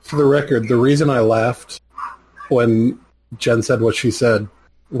 for the record, the reason I laughed when Jen said what she said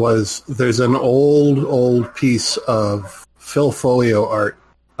was there's an old piece of Phil Folio art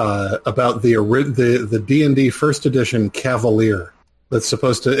about the D&D first edition Cavalier that's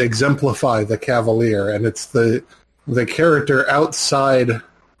supposed to exemplify the Cavalier, and it's the character outside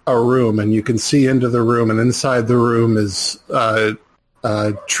a room, and you can see into the room, and inside the room is a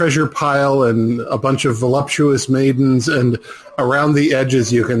treasure pile and a bunch of voluptuous maidens, and around the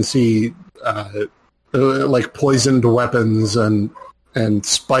edges you can see like poisoned weapons and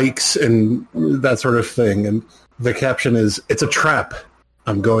spikes and that sort of thing. And the caption is, "It's a trap.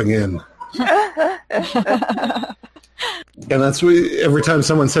 I'm going in." And that's every time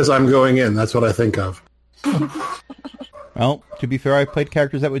someone says "I'm going in," that's what I think of. Well, to be fair, I played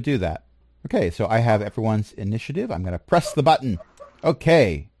characters that would do that. Okay, so I have everyone's initiative. I'm going to press the button.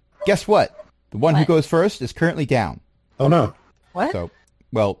 Okay, guess what? The one who What? goes first is currently down. Oh no, What? So,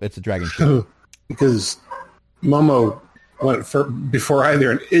 well, it's a dragon ship. because Momo went before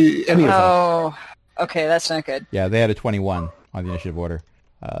either any of them. Oh, okay. That's not good. Yeah, they had a 21 on the initiative order.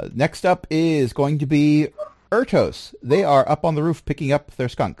 Next up is going to be Ertos. They are up on the roof picking up their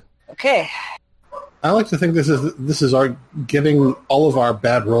skunk. Okay. I like to think this is our getting all of our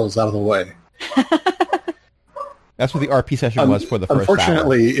bad rolls out of the way. That's what the RP session was for the first hour.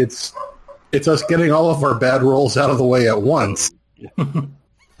 Unfortunately, it's us getting all of our bad rolls out of the way at once.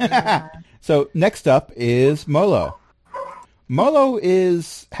 So next up is Molo. Molo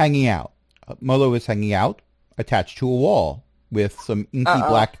is hanging out. Molo is hanging out attached to a wall with some inky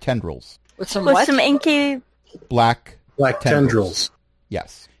black tendrils. With some With what? some inky. Black Tendrils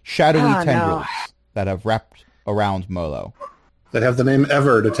Yes. Shadowy Oh, no. tendrils that have wrapped around Molo. that have the name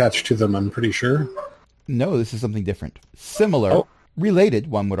Everett attached to them, I'm pretty sure. No, this is something different. Similar, Oh. related,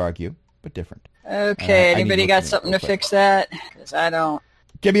 one would argue, but different. Okay. I need Anybody to got look something real to quick. fix that? Because I don't.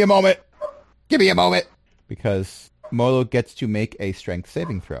 Give me a moment. Give me a moment. Because Molo gets to make a strength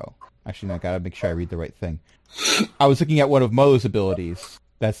saving throw. Actually, no, I gotta make sure I read the right thing. I was looking at one of Molo's abilities.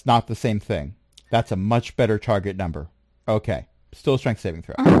 That's not the same thing. That's a much better target number. Okay. Still a strength saving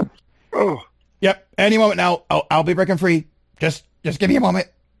throw. Oh, Yep. Any moment now. I'll be breaking free. Just give me a moment.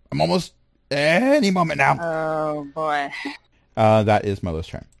 I'm almost any moment now. Oh, boy. That is Molo's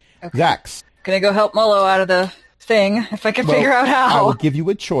turn. Okay. Zax. Gonna go help Molo out of the thing if I can Well, figure out I will how. give you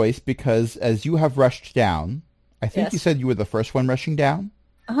a choice because as you have rushed down, I think Yes. you said you were the first one rushing down.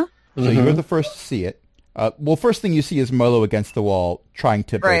 Uh-huh. So you're the first to see it. Well, first thing you see is Molo against the wall trying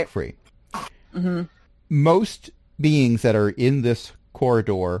to break Right. free. Mm-hmm. Most beings that are in this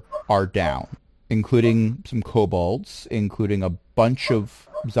corridor are down, including some kobolds, including a bunch of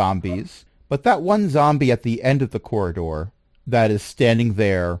zombies. But that one zombie at the end of the corridor that is standing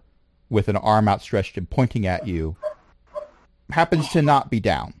there with an arm outstretched and pointing at you happens to not be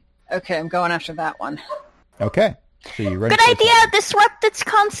down. Okay, I'm going after that one. Okay. So you run Good towards idea. that. Disrupt its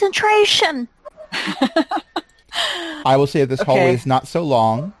concentration. I will say this hallway Okay. is not so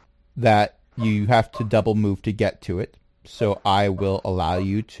long that you have to double move to get to it. So I will allow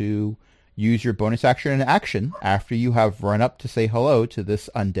you to use your bonus action and action after you have run up to say hello to this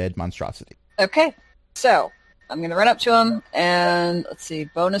undead monstrosity. Okay, so I'm going to run up to him, and let's see,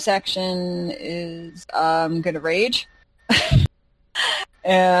 bonus action is I'm going to rage.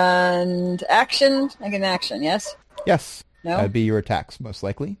 And action, I get an action, yes? Yes. No? That'd be your attacks, most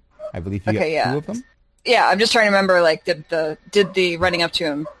likely. I believe you Okay, get yeah. two of them. Yeah, I'm just trying to remember, like, did the running up to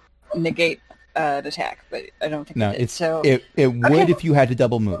him negate an attack? But I don't think No, it did, so... it would Okay. if you had to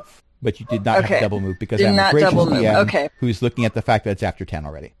double move, but you did not have Okay. to double move because Did I'm a not gracious double move. DM Okay. who's looking at the fact that it's after 10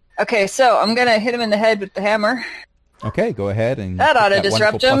 already. Okay, so I'm going to hit him in the head with the hammer. Okay, go ahead and That hit ought to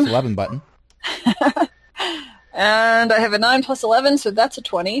wonderful disrupt him. plus 11 button. And I have a 9 plus 11, so that's a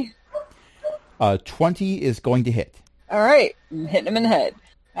 20. 20 is going to hit. All right, I'm hitting him in the head.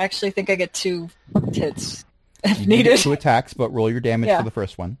 I actually think I get 2 hits if You do get needed. 2 attacks, but roll your damage Yeah. for the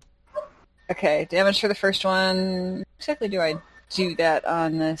first one. Okay, damage for the first one. Exactly do I do that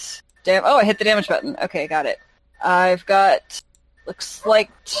on this? Oh, I hit the damage button. Okay, got it. I've got, looks like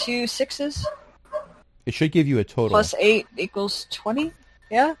 2 6s. It should give you a total. Plus 8 equals 20?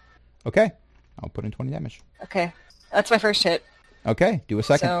 Yeah? Okay. I'll put in 20 damage. Okay. That's my first hit. Okay, do a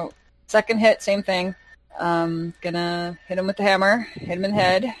second. So, second hit, same thing. Gonna hit him with the hammer, hit him in the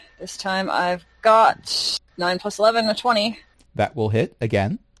head. This time I've got 9 plus 11, a 20. That will hit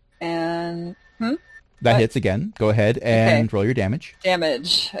again. And, That What? hits again. Go ahead and Okay. roll your damage.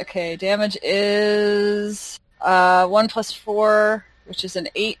 damage. Okay, damage is 1 plus 4, which is an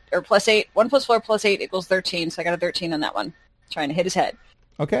 8, or plus 8. 1 plus 4 plus 8 equals 13, so I got a 13 on that one. Trying to hit his head.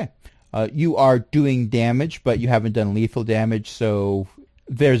 Okay. You are doing damage, but you haven't done lethal damage, so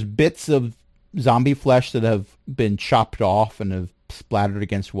there's bits of zombie flesh that have been chopped off and have splattered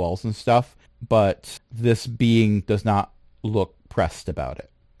against walls and stuff, but this being does not look pressed about it.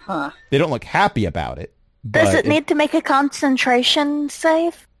 Huh. They don't look happy about it. Does but it need to make a concentration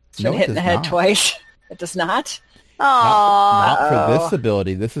save? It's been No, it hit in the does head not. twice. It does not? Aww. Not for this Uh-oh.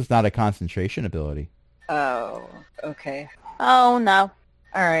 ability. This is not a concentration ability. Oh, okay. Oh, no.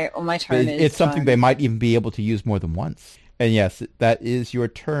 All right, well, my turn is It's something done. they might even be able to use more than once. And yes, that is your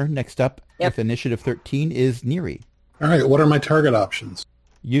turn. Next up Yep. with initiative 13 is Neri. All right, what are my target options?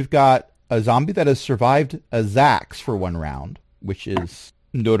 You've got a zombie that has survived a Zax for 1 round, which is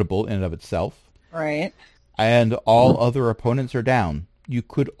notable in and of itself. Right. And all other opponents are down. You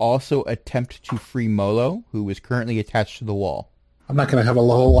could also attempt to free Molo, who is currently attached to the wall. I'm not going to have a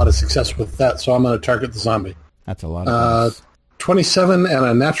whole lot of success with that, so I'm going to target the zombie. That's a lot of things. 27 and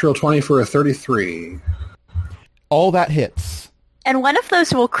a natural 20 for a 33. All that hits. And one of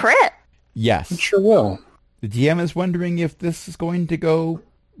those will crit. Yes. It sure will. The DM is wondering if this is going to go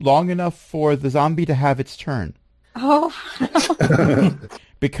long enough for the zombie to have its turn. Oh,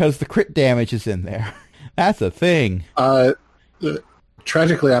 Because the crit damage is in there. That's a thing.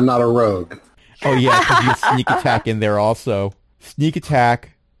 Tragically, I'm not a rogue. Oh yeah, because you sneak attack in there also. Sneak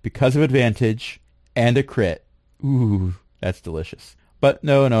attack because of advantage and a crit. Ooh, that's delicious. But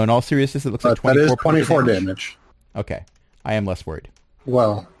no, in all seriousness, it looks like But that 24 is 24 points of damage. Okay, I am less worried.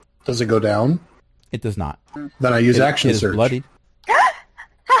 Well, does it go down? It does not. Then I use action it is surge. bloodied.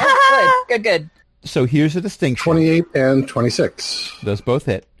 oh, good. So here's a distinction. 28 and 26. Those both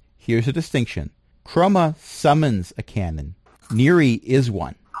hit. Here's a distinction. Chroma summons a cannon. Neri is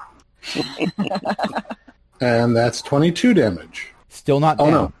one. And that's 22 damage. Still not Oh,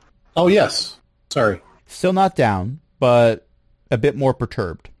 down. no. Oh, yes. Sorry. Still not down, but a bit more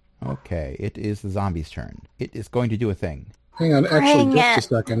perturbed. Okay, it is the zombie's turn. It is going to do a thing. Hang on. Actually, Dang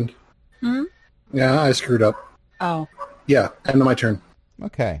just a second. Hmm? Yeah, I screwed up. Oh, Yeah, end of my turn.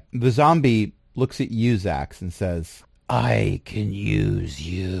 Okay. The zombie looks at you, Zax, and says, I can use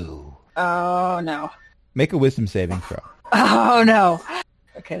you. oh no. Make a wisdom saving throw. Oh no.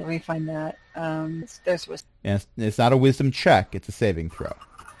 Okay, let me find that. There's wisdom. And it's not a wisdom check, it's a saving throw.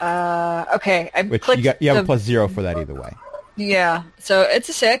 Okay, I Which clicked you have a the- plus 0 for that either way. Yeah, so it's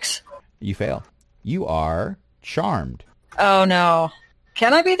a 6. You fail. You are charmed. Oh no.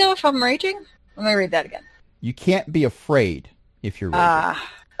 Can I be though if I'm raging? Let me read that again. You can't be afraid if you're raging.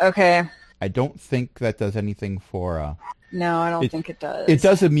 Okay. I don't think that does anything for... No, I don't It- think it does. It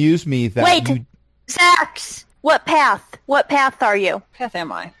does amuse me that Wait. you... Zax, what path? What path are you? Path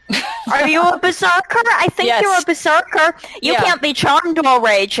am I? Are you a berserker? I think Yes. you're a berserker. You Yeah. can't be charmed while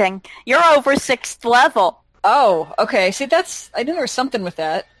raging. You're over 6th level. Oh, okay. See, I knew there was something with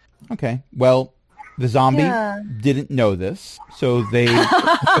that. Okay. Well, the zombie Yeah. didn't know this, so they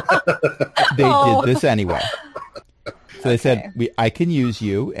Oh. did this anyway. So they said, Okay. I can use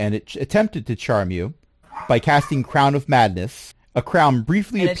you, and it attempted to charm you by casting Crown of Madness. A crown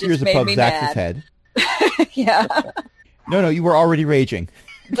briefly And it appears just made above me Zax's mad. head. Yeah, No, you were already raging.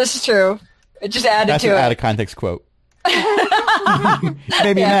 this is true. It just added That's to an it. out of context quote.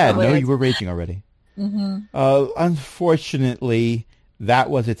 Made me Yeah, mad. probably No, is. you were raging already. Mm-hmm. Unfortunately, that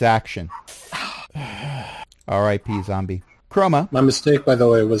was its action. R.I.P. zombie. Chroma. My mistake, by the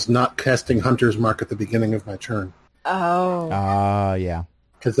way, was not casting Hunter's Mark at the beginning of my turn. Oh, Yeah.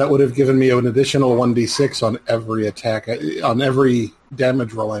 Because that would have given me an additional 1d6 on every attack, on every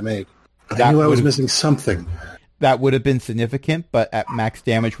damage roll I made. I That knew I was would've- missing something. That would have been significant, but at max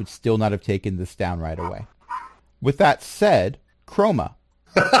damage would still not have taken this down right away. With that said, Chroma.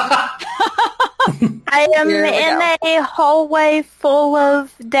 I am Here we in go. a hallway full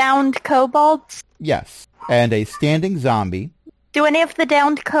of downed kobolds. Yes. And a standing zombie. Do any of the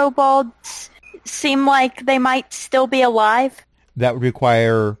downed kobolds seem like they might still be alive? That would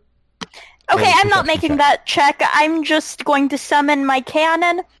require... Okay, a I'm not perception making check. that check. I'm just going to summon my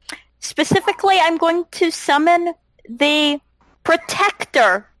cannon. Specifically, I'm going to summon the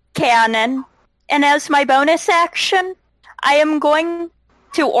Protector cannon. And as my bonus action, I am going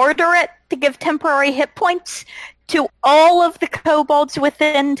to order it to give temporary hit points to all of the kobolds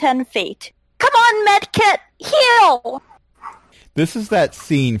within 10 feet. Come on, Medkit! Heal! This is that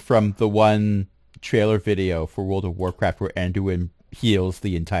scene from the one trailer video for World of Warcraft where Anduin heals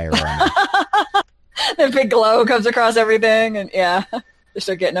the entire army. The big glow comes across everything, and yeah, they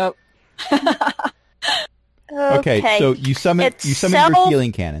start getting up. Okay, so you summon your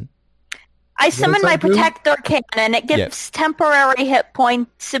healing cannon. I summon my protector cannon. It gives temporary hit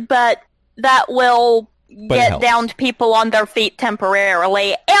points, but that will get down to people on their feet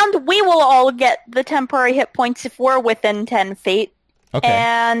temporarily. And we will all get the temporary hit points if we're within 10 feet. Okay.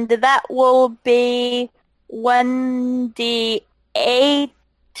 And that will be 1d8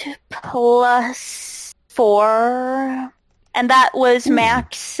 plus 4. And that was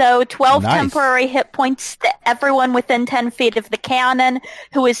max, so 12 temporary hit points to everyone within 10 feet of the cannon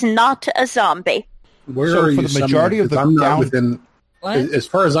who is not a zombie. Where are you? For the majority of the I'm not within. What? As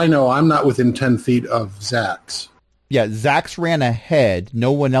far as I know, I'm not within 10 feet of Zax. Yeah, Zax ran ahead.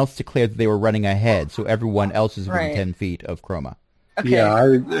 No one else declared that they were running ahead, so everyone else is within 10 feet of Chroma. Okay.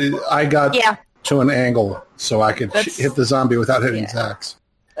 Yeah, I got to an angle so I could hit the zombie without hitting Zax.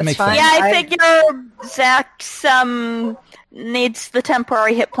 That's fine. Yeah, I figure Zax needs the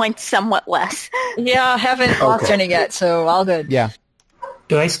temporary hit points somewhat less. Yeah, I haven't lost any yet, so all good. Yeah.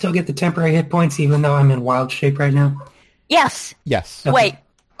 Do I still get the temporary hit points even though I'm in wild shape right now? Yes. Yes. Okay. Wait.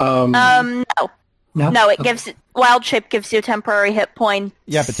 No. No, it gives wild shape gives you temporary hit points.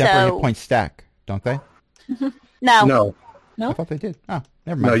 Yeah, but temporary hit points stack, don't they? No. I thought they did. Oh,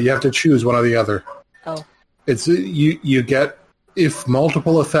 never mind. No, you have to choose one or the other. Oh. It's you get, if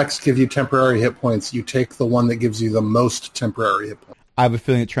multiple effects give you temporary hit points, you take the one that gives you the most temporary hit points. I have a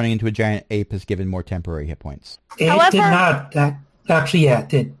feeling that turning into a giant ape has given more temporary hit points. It did not. Actually, yeah, it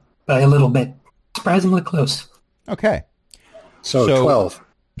did. By a little bit. Surprisingly close. Okay. So 12.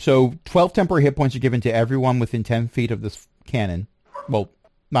 So 12 temporary hit points are given to everyone within 10 feet of this cannon. Well,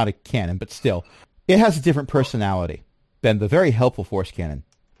 not a cannon, but still. It has a different personality than the very helpful force cannon.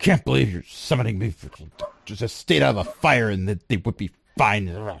 Can't believe you're summoning me for just a state out of a fire and that they would be fine.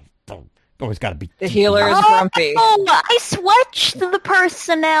 Always got to be... The healer is grumpy. Oh, I switched the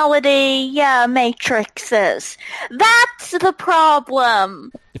personality matrices. That's the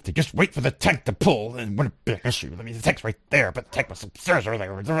problem. If they just wait for the tank to pull, then it wouldn't be an issue. I mean, the tank's right there, but the tank was upstairs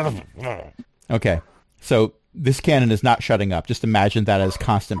earlier. Okay, so this cannon is not shutting up. Just imagine that as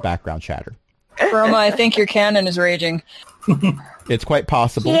constant background chatter. Roma, I think your cannon is raging. It's quite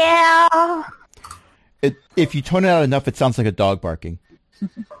possible. Yeah. If you tone it out enough, it sounds like a dog barking.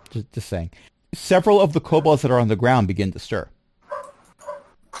 Just saying. Several of the kobolds that are on the ground begin to stir.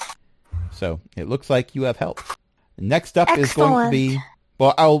 So it looks like you have help. Next up is going to be...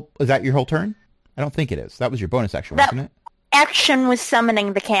 Well, is that your whole turn? I don't think it is. That was your bonus action, wasn't it? Action was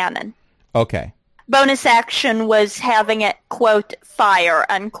summoning the cannon. Okay. Bonus action was having it, quote, fire,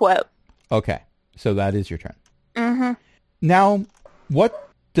 unquote. Okay. So that is your turn. Mm-hmm. Now, what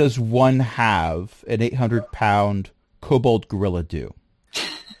does one have an 800-pound kobold gorilla do?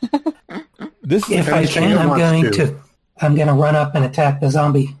 This is If I can, I'm going to run up and attack the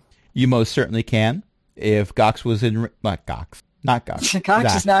zombie. You most certainly can. If Gox was in... Not Gox.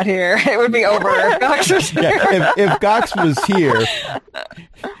 Gox is not here. It would be over if Gox was here. Yeah, if Gox was here,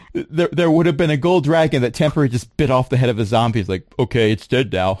 there would have been a gold dragon that temporarily just bit off the head of a zombie. It's like, okay, it's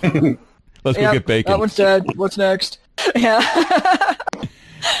dead now. Let's go get bacon. That one's dead. What's next? Yeah.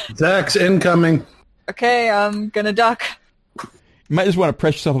 Zax incoming. Okay, I'm going to duck. You might just want to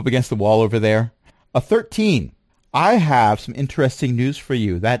press yourself up against the wall over there. A 13. I have some interesting news for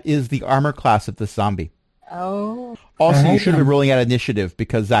you. That is the armor class of the zombie. Oh. Also, you should have been rolling at initiative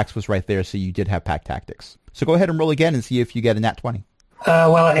because Zax was right there, so you did have pack tactics. So go ahead and roll again and see if you get a nat 20.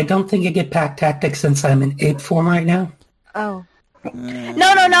 Well, I don't think I get pack tactics since I'm in ape form right now. Oh. No.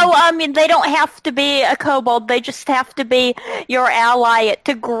 I mean, they don't have to be a kobold. They just have to be your ally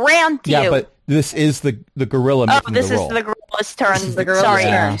to grant you. Yeah, but this is the gorilla making the roll. This is the gorilla's turn. This is the gorilla's Sorry.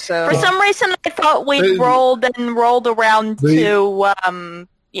 turn. So. For some reason, I thought we rolled around to,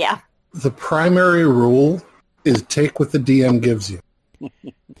 The primary rule is take what the DM gives you.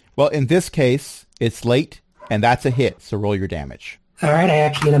 Well, in this case, it's late, and that's a hit, so roll your damage. All right, I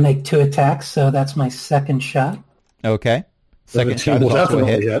actually got to make 2 attacks, so that's my second shot. Okay. Second shot is also a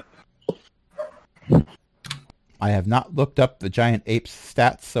hit. I have not looked up the giant ape's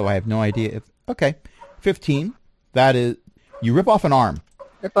stats, so I have no idea if... Okay. 15. That is... You rip off an arm.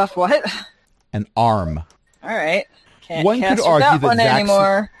 Rip off what? An arm. All right. Can't One cast could argue that that one Zax...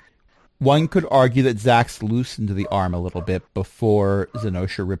 anymore. One could argue that Zax loosened the arm a little bit before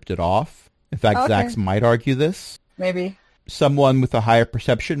Zenosha ripped it off. In fact, Okay. Zax might argue this. Maybe. Someone with a higher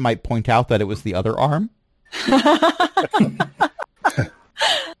perception might point out that it was the other arm.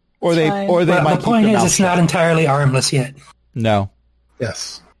 Or they fine. might The keep point their is, mouth it's shut. not entirely armless yet. No.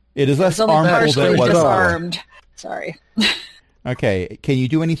 Yes. It is less It's only armful than partially it was. disarmed. Sorry. Okay. Can you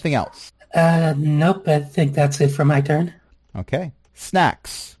do anything else? Nope, I think that's it for my turn. Okay.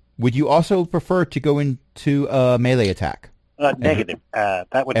 Snacks. Would you also prefer to go into a melee attack? Negative.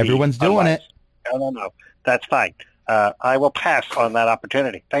 That would Everyone's be doing unwise. it. No. That's fine. I will pass on that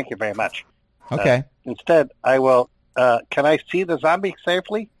opportunity. Thank you very much. Okay. Instead, I will... can I see the zombie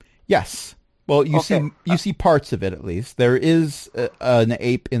safely? Yes. Well, you Okay. see parts of it at least. There is an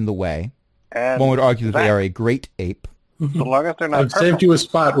ape in the way. And One would argue that they are a great ape. so long as they're not I've purple. saved you a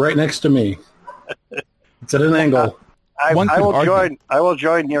spot right next to me. It's at an angle. One I could will argue- join. I will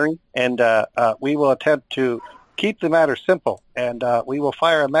join Neri, and we will attempt to keep the matter simple. And we will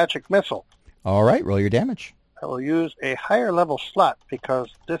fire a magic missile. All right. Roll your damage. I will use a higher level slot because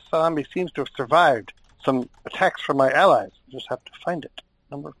this zombie seems to have survived some attacks from my allies. I just have to find it.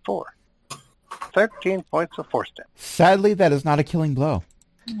 Number 4. 13 points of force damage. Sadly, that is not a killing blow.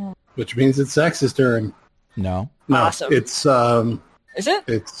 Which means it's Sax's turn. No. No, Awesome. it's Is it?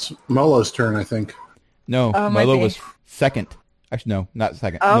 it's Molo's turn, I think. No. Oh, might Molo be. was second. Actually, no, not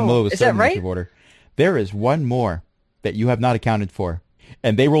second. Oh, Molo was is that third in right? initiative order. There is one more that you have not accounted for.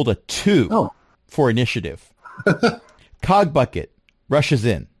 And they rolled a 2 Oh. for initiative. Cog Bucket rushes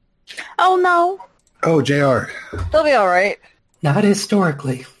in. Oh no. Oh, JR. They'll be all right. Not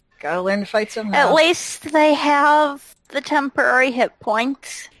historically. Gotta learn to fight somehow. At least they have the temporary hit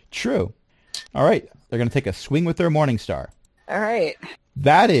points. True. All right. They're going to take a swing with their Morning Star. All right.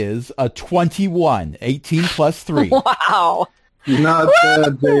 That is a 21. 18 plus 3. Wow. Not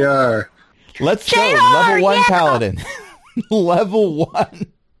bad, JR. Let's go. JR, Level 1 yeah! Paladin. Level 1.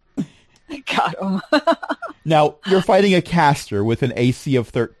 Got him. Now, you're fighting a caster with an AC of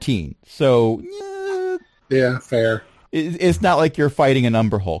 13. So, Yeah, fair. it's not like you're fighting an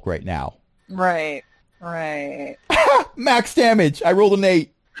Umber Hulk right now. Right. Right. Max damage. I rolled an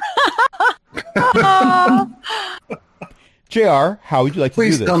 8. JR, how would you like to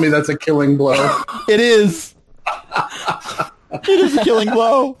Please do this? tell me that's a killing blow. It is. It is a killing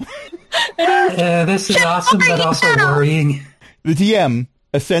blow. This is awesome, but also worrying. The DM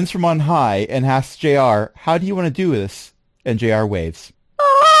ascends from on high and asks JR, how do you want to do this? And JR waves.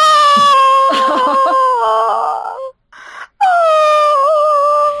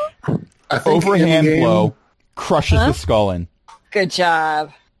 I think Overhand in-game- blow crushes the skull in. Good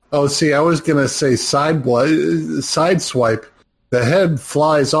job. Oh, see, I was going to say side swipe. The head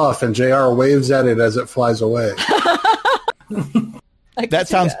flies off, and JR waves at it as it flies away. I can That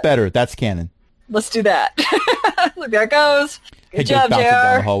see sounds better. That's canon. Let's do that. Look, there it goes. Good It job, goes bouncing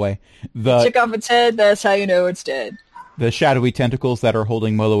down the JR. hallway. Check off its head. That's how you know it's dead. The shadowy tentacles that are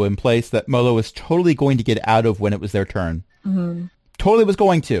holding Molo in place that Molo was totally going to get out of when it was their turn. Mm-hmm. Totally was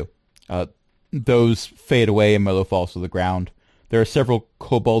going to. Those fade away and Molo falls to the ground. There are several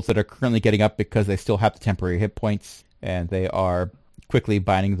kobolds that are currently getting up because they still have the temporary hit points, and they are quickly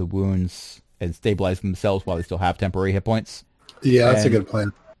binding the wounds and stabilizing themselves while they still have temporary hit points. Yeah, that's a And- good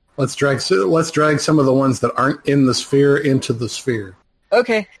plan. Let's drag some of the ones that aren't in the sphere into the sphere.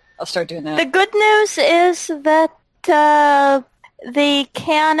 Okay, I'll start doing The that. good news is that the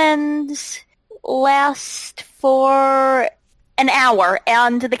cannons last for an hour,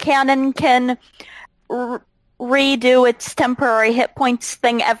 and the cannon can redo its temporary hit points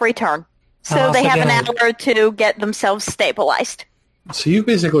thing every turn. So I'm they also have an gonna- hour to get themselves stabilized. So you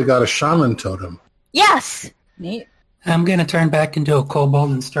basically got a shaman totem. Yes! Neat. I'm going to turn back into a kobold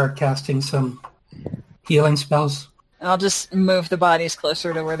and start casting some healing spells. I'll just move the bodies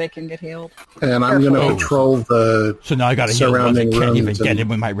closer to where they can get healed. And I'm going to Careful. patrol the... So now I got to heal the ones Surrounding that can't even rooms get and- in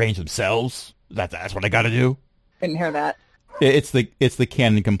with my range themselves. That's what I got to do. Couldn't hear that. It's the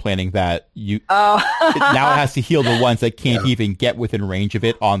cannon complaining that you Oh. now it has to heal the ones that can't even get within range of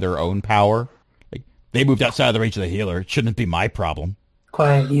it on their own power. Like they moved outside of the range of the healer. It shouldn't be my problem.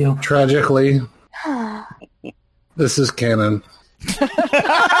 Quiet you. Tragically, this is canon.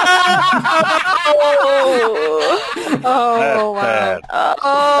 Oh, wow. Bad.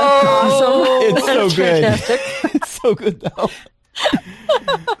 Awesome. It's so That's good. fantastic. It's so good though.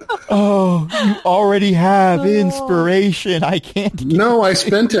 Oh, you already have inspiration. I can't. No, I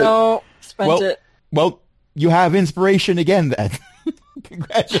spent it. No, spent Well, it. well, you have inspiration again then.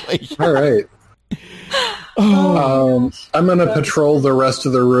 Congratulations. All right. I'm going to patrol the rest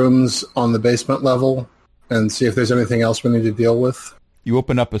of the rooms on the basement level and see if there's anything else we need to deal with. You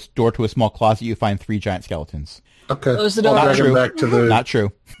open up a door to a small closet. You find 3 giant skeletons. Okay. Close the I'll door. drag Not him true. back to the... Not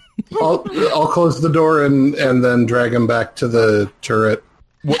true. I'll close the door and then drag him back to the turret.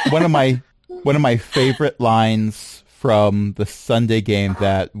 One of my favorite lines from the Sunday game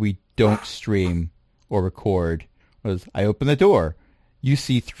that we don't stream or record was, I open the door. You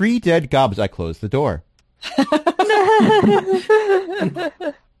see 3 dead goblins. I close the door.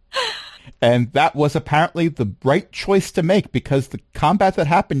 And that was apparently the right choice to make because the combat that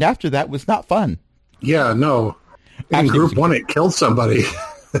happened after that was not fun. Yeah, no. In Actually, Group 1, it killed somebody.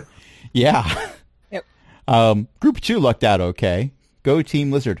 Yeah. Yep. Group 2 lucked out okay. Go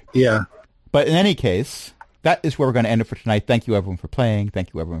Team Lizard. Yeah. But in any case, that is where we're going to end it for tonight. Thank you, everyone, for playing.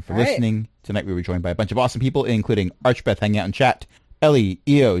 Thank you, everyone, for All right. listening. Tonight we were joined by a bunch of awesome people, including Archbeth hanging out in chat, Ellie,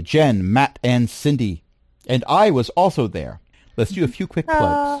 Io, Jen, Matt, and Cindy. And I was also there. Let's do a few quick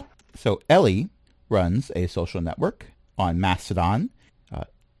plugs. So Ellie runs a social network on Mastodon.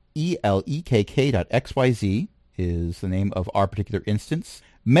 ELEKK.xyz is the name of our particular instance.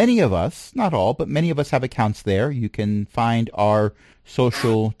 Many of us, not all, but many of us have accounts there. You can find our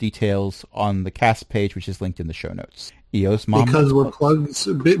social details on the cast page, which is linked in the show notes. EO's mom. Because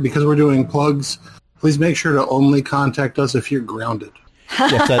we're doing plugs, please make sure to only contact us if you're grounded.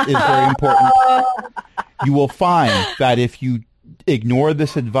 Yes, that is very important. You will find that if you ignore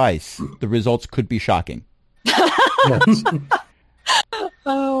this advice, the results could be shocking. Yes.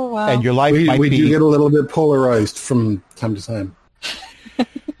 Oh, wow. And your life we might be... do get a little bit polarized from time to time.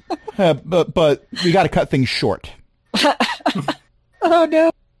 but we got to cut things short. Oh,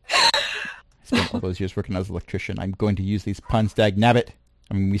 no. I spent all those years working as an electrician. I'm going to use these puns, dag nabbit.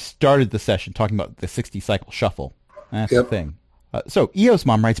 I mean, we started the session talking about the 60-cycle shuffle. That's the thing. So, EO's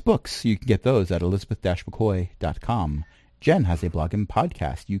mom writes books. You can get those at elizabeth-mccoy.com. Jen has a blog and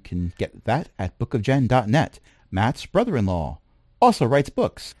podcast. You can get that at bookofjen.net. Matt's brother-in-law also writes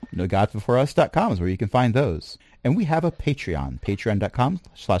books. NoGodsBeforeUs.com is where you can find those. And we have a Patreon,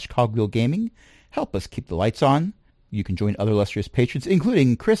 patreon.com/cogwheelgaming. Help us keep the lights on. You can join other illustrious patrons,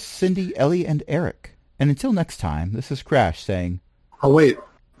 including Chris, Cindy, Ellie, and Eric. And until next time, this is Crash saying... Oh, wait.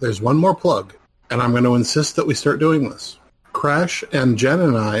 There's one more plug, and I'm going to insist that we start doing this. Crash and Jen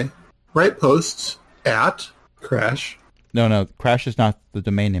and I write posts at Crash. No, Crash is not the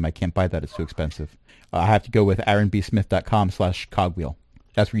domain name. I can't buy that. It's too expensive. I have to go with aaronbsmith.com/cogwheel.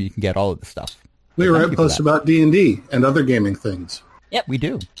 That's where you can get all of the stuff. We Thank you write for posts that. about D&D and other gaming things We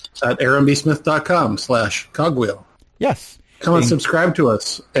do. at aaronbsmith.com/cogwheel. Yes. Come and subscribe to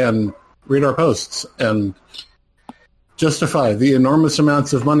us and read our posts and justify the enormous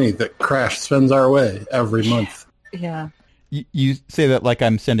amounts of money that Crash spends our way every month. Yeah. You say that like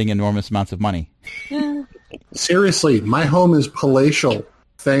I'm sending enormous amounts of money. Seriously, my home is palatial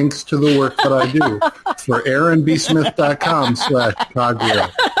thanks to the work that I do for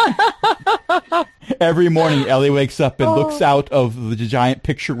aaronbsmith.com/cogwheel. Every morning, Ellie wakes up and looks out of the giant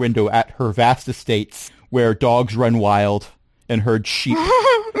picture window at her vast estates where dogs run wild and herd sheep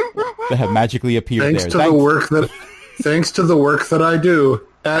that have magically appeared Thanks there. to the work that I do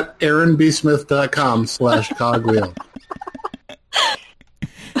at aaronbsmith.com/cogwheel.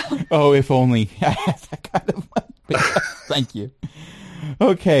 Oh, if only I had that kind of money. Thank you.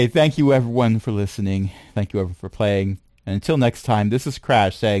 Okay, thank you everyone for listening. Thank you everyone for playing. And until next time, this is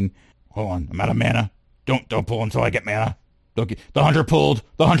Crash saying, hold on, I'm out of mana. Don't pull until I get mana. The hunter pulled.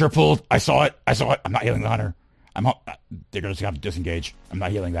 I saw it. I'm not healing the hunter. They're just going to have to disengage. I'm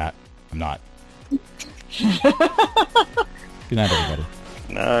not healing that. I'm not. Good night, everybody.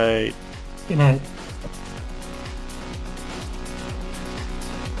 Night. Good night.